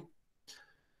formatting.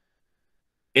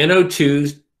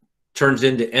 NO2 turns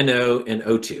into NO and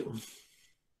O2.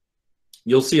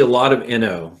 You'll see a lot of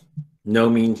NO. No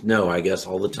means no, I guess,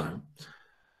 all the time.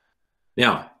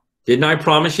 Now, didn't I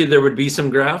promise you there would be some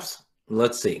graphs?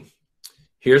 Let's see.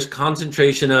 Here's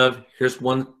concentration of, here's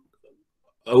one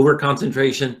over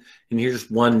concentration, and here's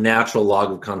one natural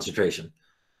log of concentration.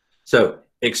 So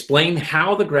explain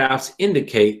how the graphs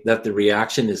indicate that the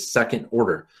reaction is second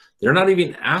order. They're not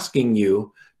even asking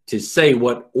you to say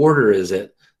what order is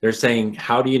it. They're saying,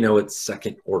 how do you know it's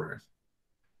second order?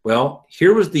 Well,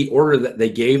 here was the order that they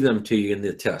gave them to you in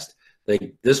the test.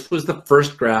 This was the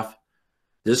first graph.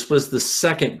 This was the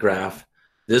second graph.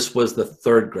 This was the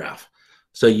third graph.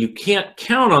 So you can't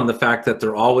count on the fact that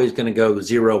they're always going to go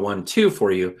 0, 1, 2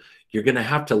 for you. You're going to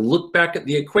have to look back at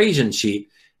the equation sheet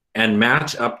and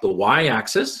match up the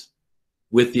y-axis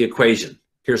with the equation.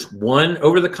 Here's 1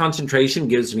 over the concentration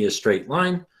gives me a straight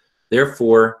line.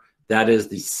 Therefore, that is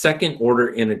the second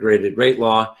order integrated rate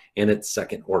law, and it's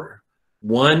second order.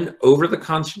 1 over the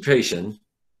concentration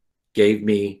gave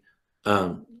me,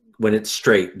 when it's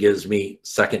straight, gives me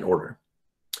second order.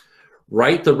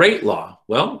 Write the rate law.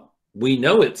 Well, we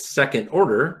know it's second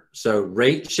order, so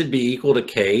rate should be equal to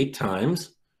K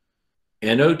times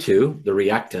NO2, the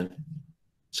reactant,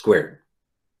 squared.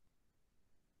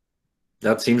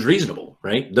 That seems reasonable,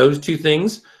 right? Those two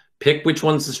things, pick which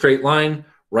one's the straight line,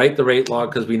 write the rate law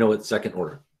because we know it's second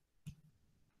order.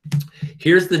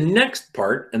 Here's the next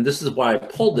part, and this is why I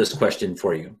pulled this question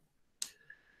for you.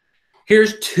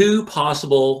 Here's 2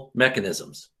 possible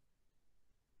mechanisms.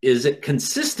 Is it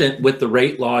consistent with the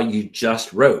rate law you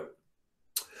just wrote?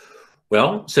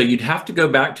 Well, so you'd have to go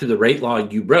back to the rate law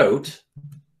you wrote.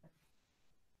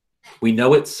 We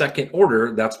know it's second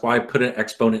order. That's why I put an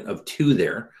exponent of 2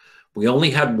 there. We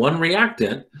only had one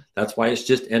reactant. That's why it's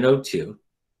just NO2.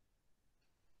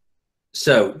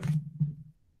 So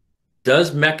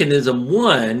does mechanism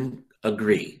 1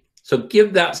 agree? So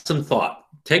give that some thought.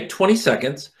 Take 20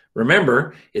 seconds.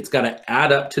 Remember, it's got to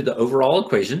add up to the overall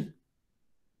equation.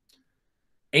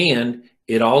 And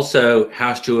it also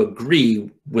has to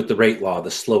agree with the rate law,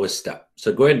 the slowest step.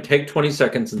 So go ahead and take 20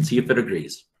 seconds and see if it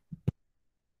agrees.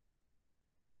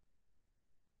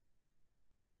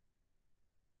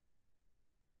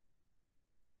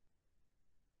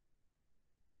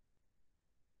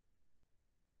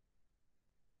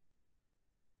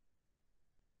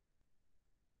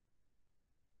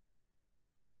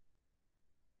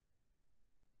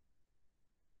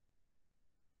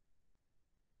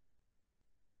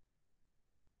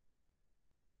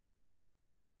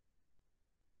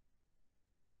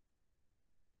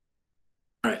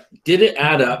 All right, did it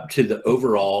add up to the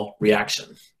overall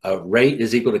reaction? Rate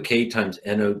is equal to K times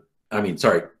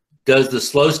does the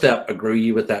slow step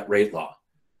agree with that rate law?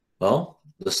 Well,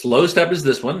 the slow step is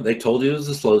this one. They told you it was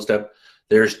the slow step.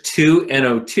 There's 2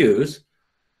 NO2s.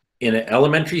 In an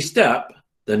elementary step,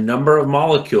 the number of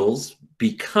molecules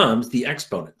becomes the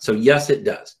exponent. So yes, it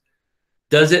does.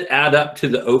 Does it add up to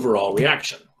the overall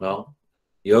reaction? Well,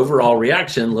 the overall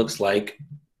reaction looks like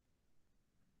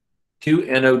 2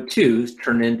 NO2s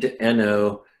turn into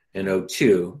NO and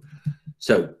O2.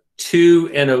 So 2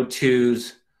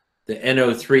 NO2s, the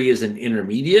NO3 is an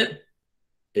intermediate.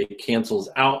 It cancels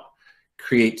out,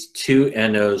 creates 2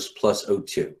 NOs plus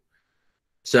O2.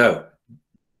 So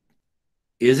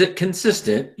is it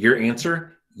consistent? Your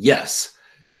answer, yes.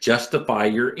 Justify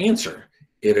your answer.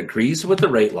 It agrees with the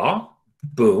rate law,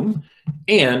 boom,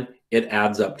 and it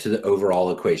adds up to the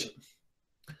overall equation.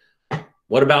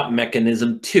 What about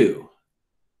mechanism 2?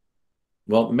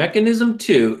 Well, mechanism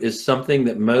 2 is something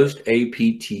that most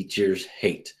AP teachers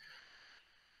hate.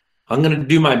 I'm going to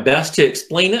do my best to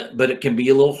explain it, but it can be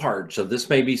a little hard. So this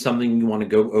may be something you want to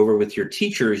go over with your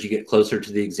teacher as you get closer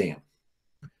to the exam.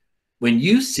 When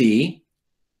you see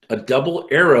a double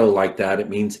arrow like that, it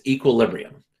means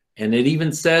equilibrium. And it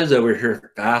even says over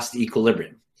here, fast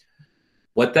equilibrium.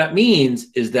 What that means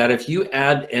is that if you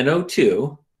add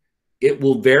NO2, it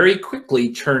will very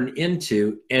quickly turn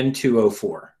into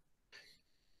N2O4.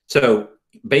 So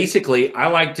basically, I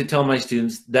like to tell my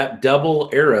students that double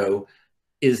arrow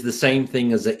is the same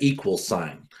thing as an equal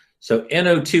sign. So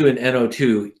NO2 and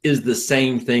NO2 is the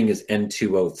same thing as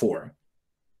N2O4.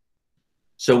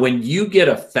 So when you get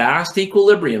a fast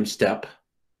equilibrium step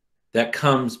that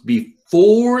comes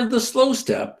before the slow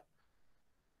step,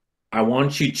 I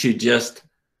want you to just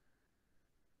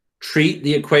treat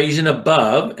the equation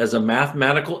above as a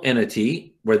mathematical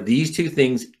entity where these two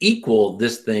things equal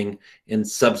this thing and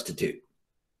substitute.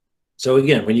 So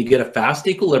again, when you get a fast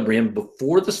equilibrium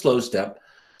before the slow step,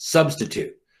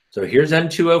 substitute. So here's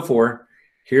N2O4,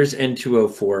 here's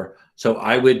N2O4. So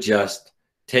I would just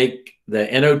take the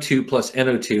NO2 plus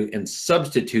NO2 and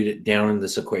substitute it down in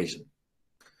this equation.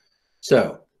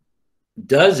 So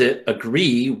does it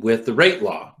agree with the rate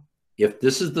law? If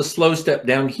this is the slow step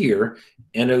down here,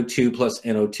 NO2 plus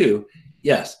NO2,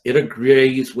 yes, it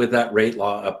agrees with that rate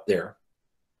law up there.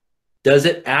 Does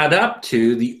it add up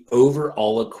to the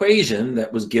overall equation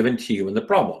that was given to you in the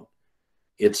problem?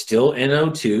 It's still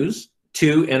NO2s,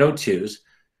 two NO2s.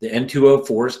 The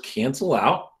N2O4s cancel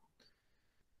out,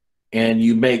 and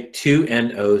you make two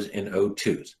NOs and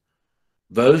O2s.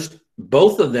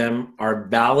 Both of them are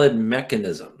valid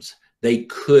mechanisms. They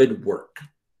could work.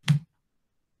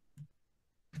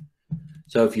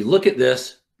 So if you look at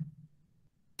this,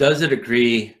 does it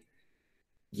agree?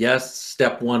 Yes,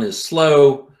 step one is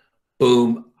slow.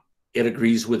 Boom, it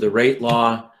agrees with the rate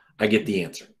law. I get the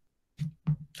answer.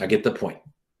 I get the point.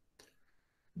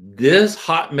 This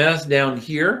hot mess down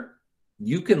here,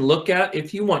 you can look at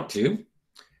if you want to,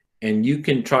 and you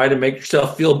can try to make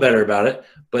yourself feel better about it.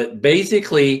 But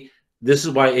basically, this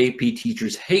is why AP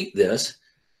teachers hate this.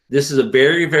 This is a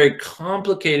very, very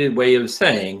complicated way of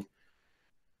saying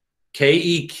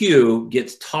KEQ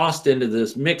gets tossed into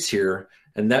this mix here,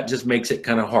 and that just makes it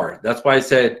kind of hard. That's why I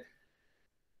said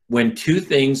when two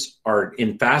things are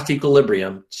in fast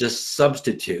equilibrium, just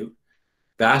substitute.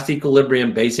 Fast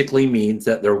equilibrium basically means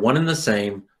that they're one and the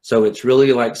same, so it's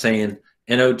really like saying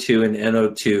NO2 and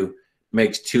NO2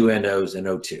 makes two NOs and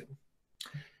O2.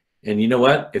 And you know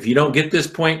what? If you don't get this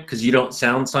point because you don't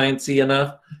sound sciencey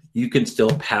enough, you can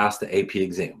still pass the AP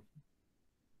exam.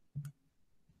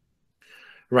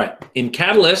 Right. In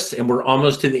catalysts, and we're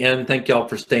almost to the end. Thank y'all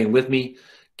for staying with me.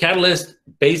 Catalysts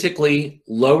basically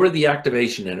lower the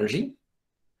activation energy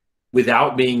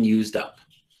without being used up.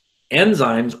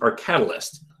 Enzymes are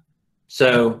catalysts.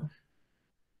 So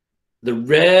the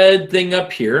red thing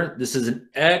up here, this is an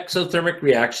exothermic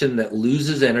reaction that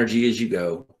loses energy as you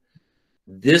go.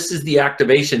 This is the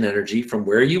activation energy from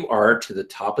where you are to the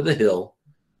top of the hill.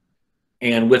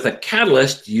 And with a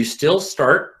catalyst, you still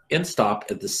start and stop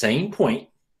at the same point.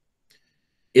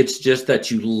 It's just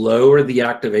that you lower the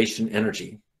activation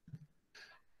energy.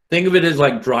 Think of it as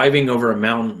like driving over a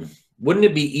mountain. Wouldn't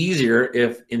it be easier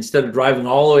if instead of driving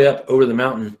all the way up over the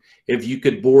mountain, if you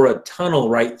could bore a tunnel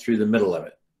right through the middle of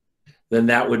it? Then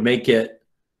that would make it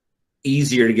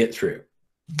easier to get through.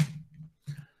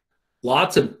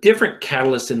 Lots of different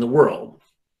catalysts in the world,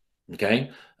 okay?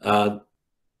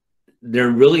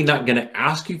 They're really not going to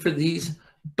ask you for these,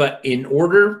 but in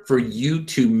order for you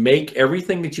to make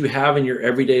everything that you have in your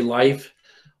everyday life,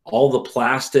 all the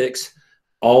plastics,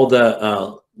 all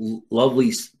the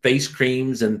lovely face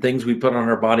creams and things we put on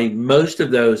our body, most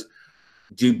of those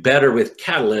do better with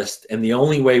catalysts, and the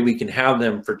only way we can have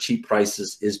them for cheap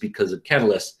prices is because of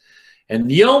catalysts. And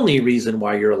the only reason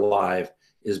why you're alive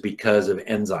is because of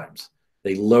enzymes.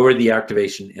 They lower the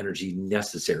activation energy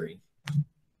necessary.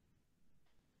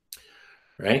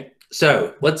 Right?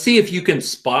 So let's see if you can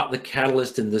spot the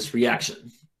catalyst in this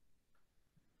reaction.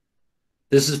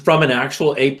 This is from an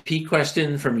actual AP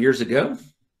question from years ago.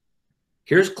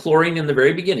 Here's chlorine in the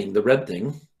very beginning, the red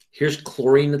thing. Here's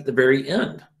chlorine at the very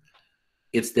end.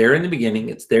 It's there in the beginning,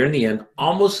 it's there in the end,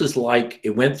 almost as like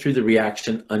it went through the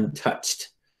reaction untouched.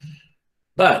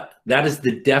 But that is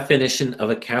the definition of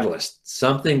a catalyst,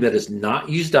 something that is not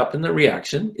used up in the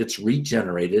reaction, it's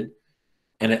regenerated,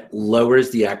 and it lowers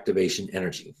the activation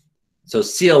energy. So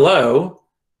CLO,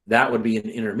 that would be an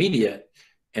intermediate,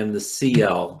 and the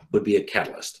CL would be a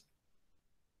catalyst.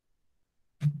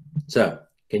 So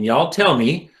can y'all tell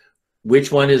me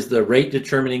which one is the rate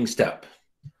determining step?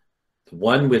 The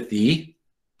one with the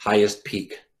highest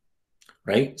peak,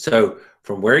 right? So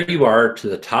from where you are to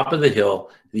the top of the hill,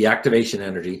 the activation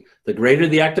energy, the greater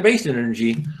the activation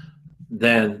energy,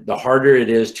 then the harder it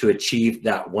is to achieve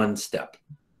that one step,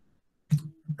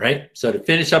 right? So to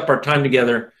finish up our time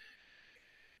together,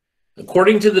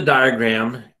 according to the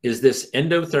diagram, is this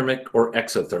endothermic or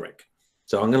exothermic?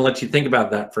 So I'm going to let you think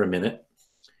about that for a minute.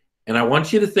 And I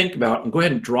want you to think about, and go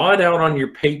ahead and draw it out on your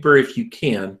paper if you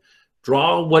can,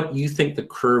 draw what you think the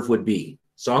curve would be.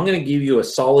 So I'm going to give you a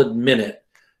solid minute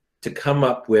to come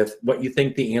up with what you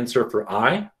think the answer for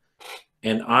I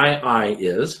and II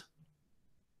is.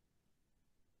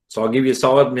 So I'll give you a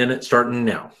solid minute starting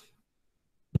now.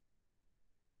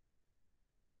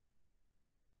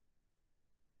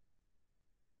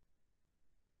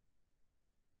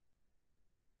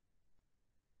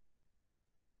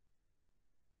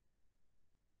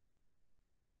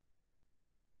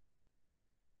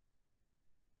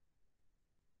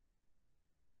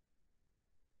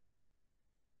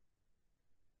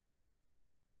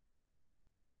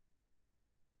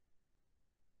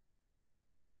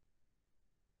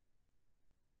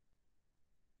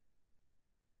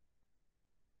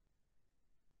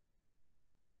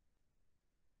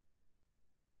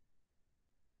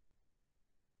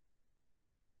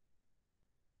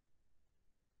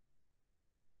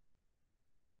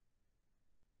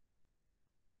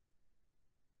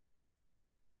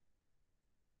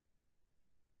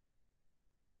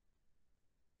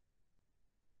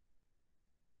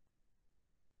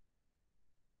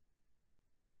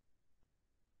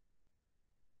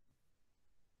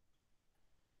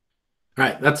 All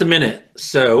right, that's a minute.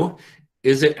 So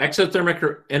is it exothermic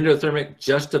or endothermic?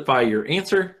 Justify your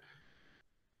answer.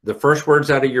 The first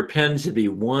words out of your pen should be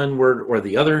one word or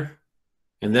the other,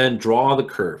 and then draw the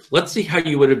curve. Let's see how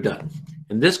you would have done.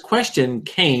 And this question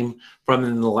came from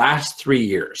in the last 3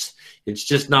 years. It's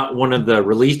just not one of the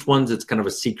released ones. It's kind of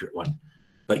a secret one.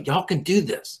 But y'all can do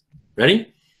this.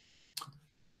 Ready?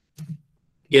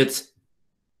 It's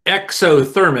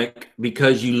exothermic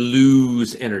because you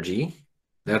lose energy.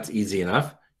 That's easy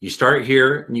enough. You start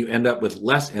here and you end up with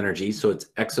less energy, so it's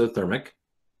exothermic.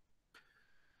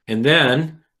 And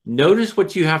then notice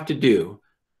what you have to do.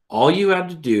 All you have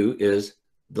to do is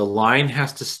the line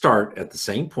has to start at the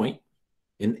same point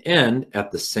and end at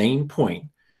the same point,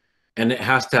 and it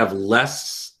has to have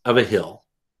less of a hill.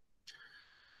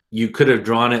 You could have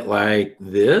drawn it like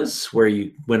this, where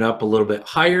you went up a little bit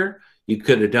higher. You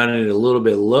could have done it a little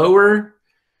bit lower,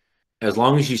 as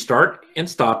long as you start and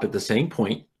stop at the same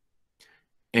point.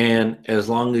 And as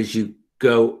long as you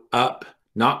go up,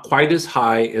 not quite as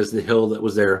high as the hill that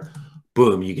was there,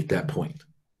 boom, you get that point.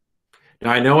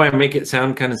 Now, I know I make it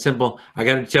sound kind of simple. I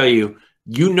got to tell you,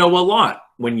 you know a lot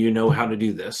when you know how to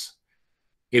do this.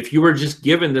 If you were just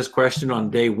given this question on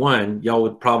day one, y'all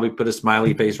would probably put a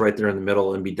smiley face right there in the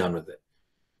middle and be done with it.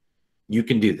 You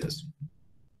can do this.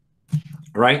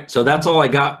 All right, so that's all I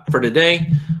got for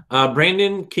today.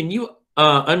 Brandon, can you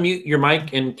unmute your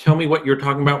mic and tell me what you're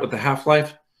talking about with the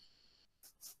half-life?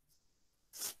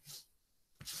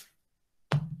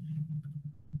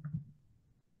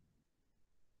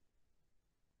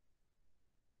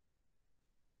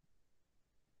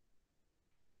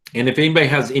 And if anybody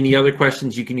has any other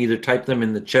questions, you can either type them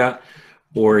in the chat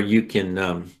or you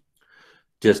can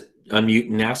just unmute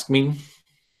and ask me.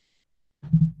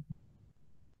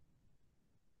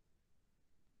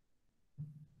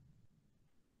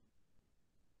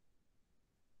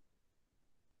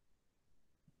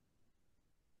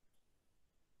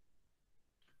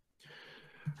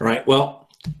 All right, well,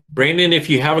 Brandon, if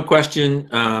you have a question,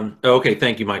 okay,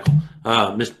 thank you, Michael,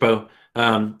 Mr. Poe.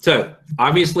 So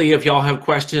obviously, if y'all have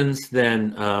questions,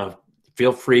 then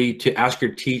feel free to ask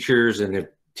your teachers. And if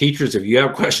you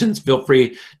have questions, feel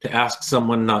free to ask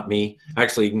someone, not me.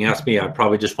 Actually, you can ask me. I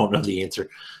probably just won't know the answer.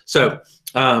 So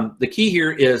the key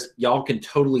here is y'all can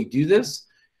totally do this.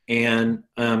 And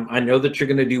I know that you're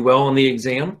going to do well on the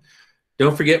exam.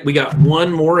 Don't forget, we got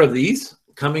one more of these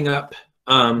coming up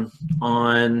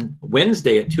on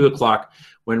Wednesday at 2 o'clock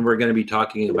when we're going to be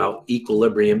talking about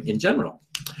equilibrium in general.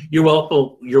 You're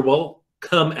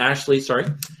welcome, Ashley. Sorry.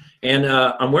 And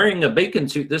I'm wearing a bacon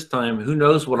suit this time. Who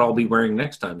knows what I'll be wearing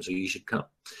next time, so you should come.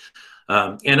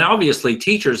 And obviously,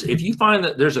 teachers, if you find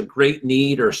that there's a great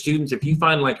need, or students, if you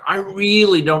find like, I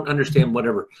really don't understand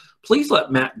whatever, please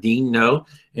let Matt Dean know,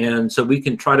 and so we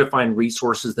can try to find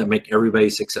resources that make everybody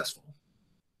successful.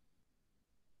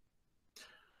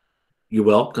 You're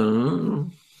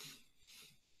welcome.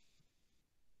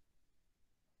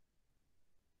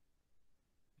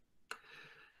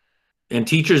 And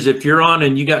teachers, if you're on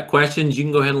and you got questions, you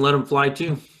can go ahead and let them fly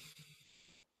too.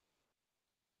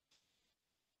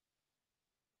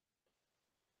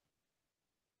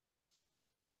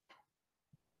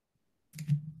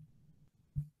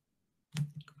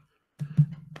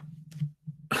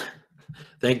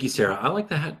 Thank you, Sarah. I like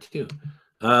the hat too.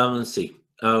 Let's see.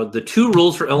 The 2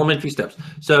 rules for elementary steps.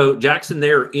 So Jackson,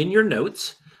 they're in your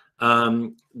notes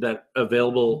that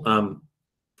available on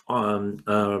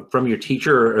from your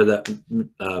teacher, or that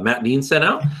Matt Dean sent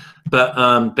out.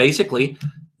 But basically,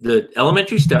 the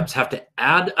elementary steps have to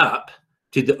add up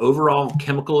to the overall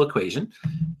chemical equation,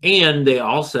 and they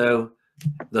also,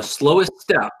 the slowest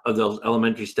step of those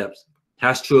elementary steps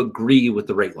has to agree with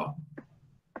the rate law.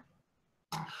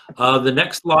 The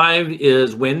next live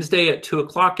is Wednesday at 2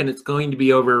 o'clock, and it's going to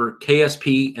be over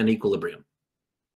KSP and equilibrium.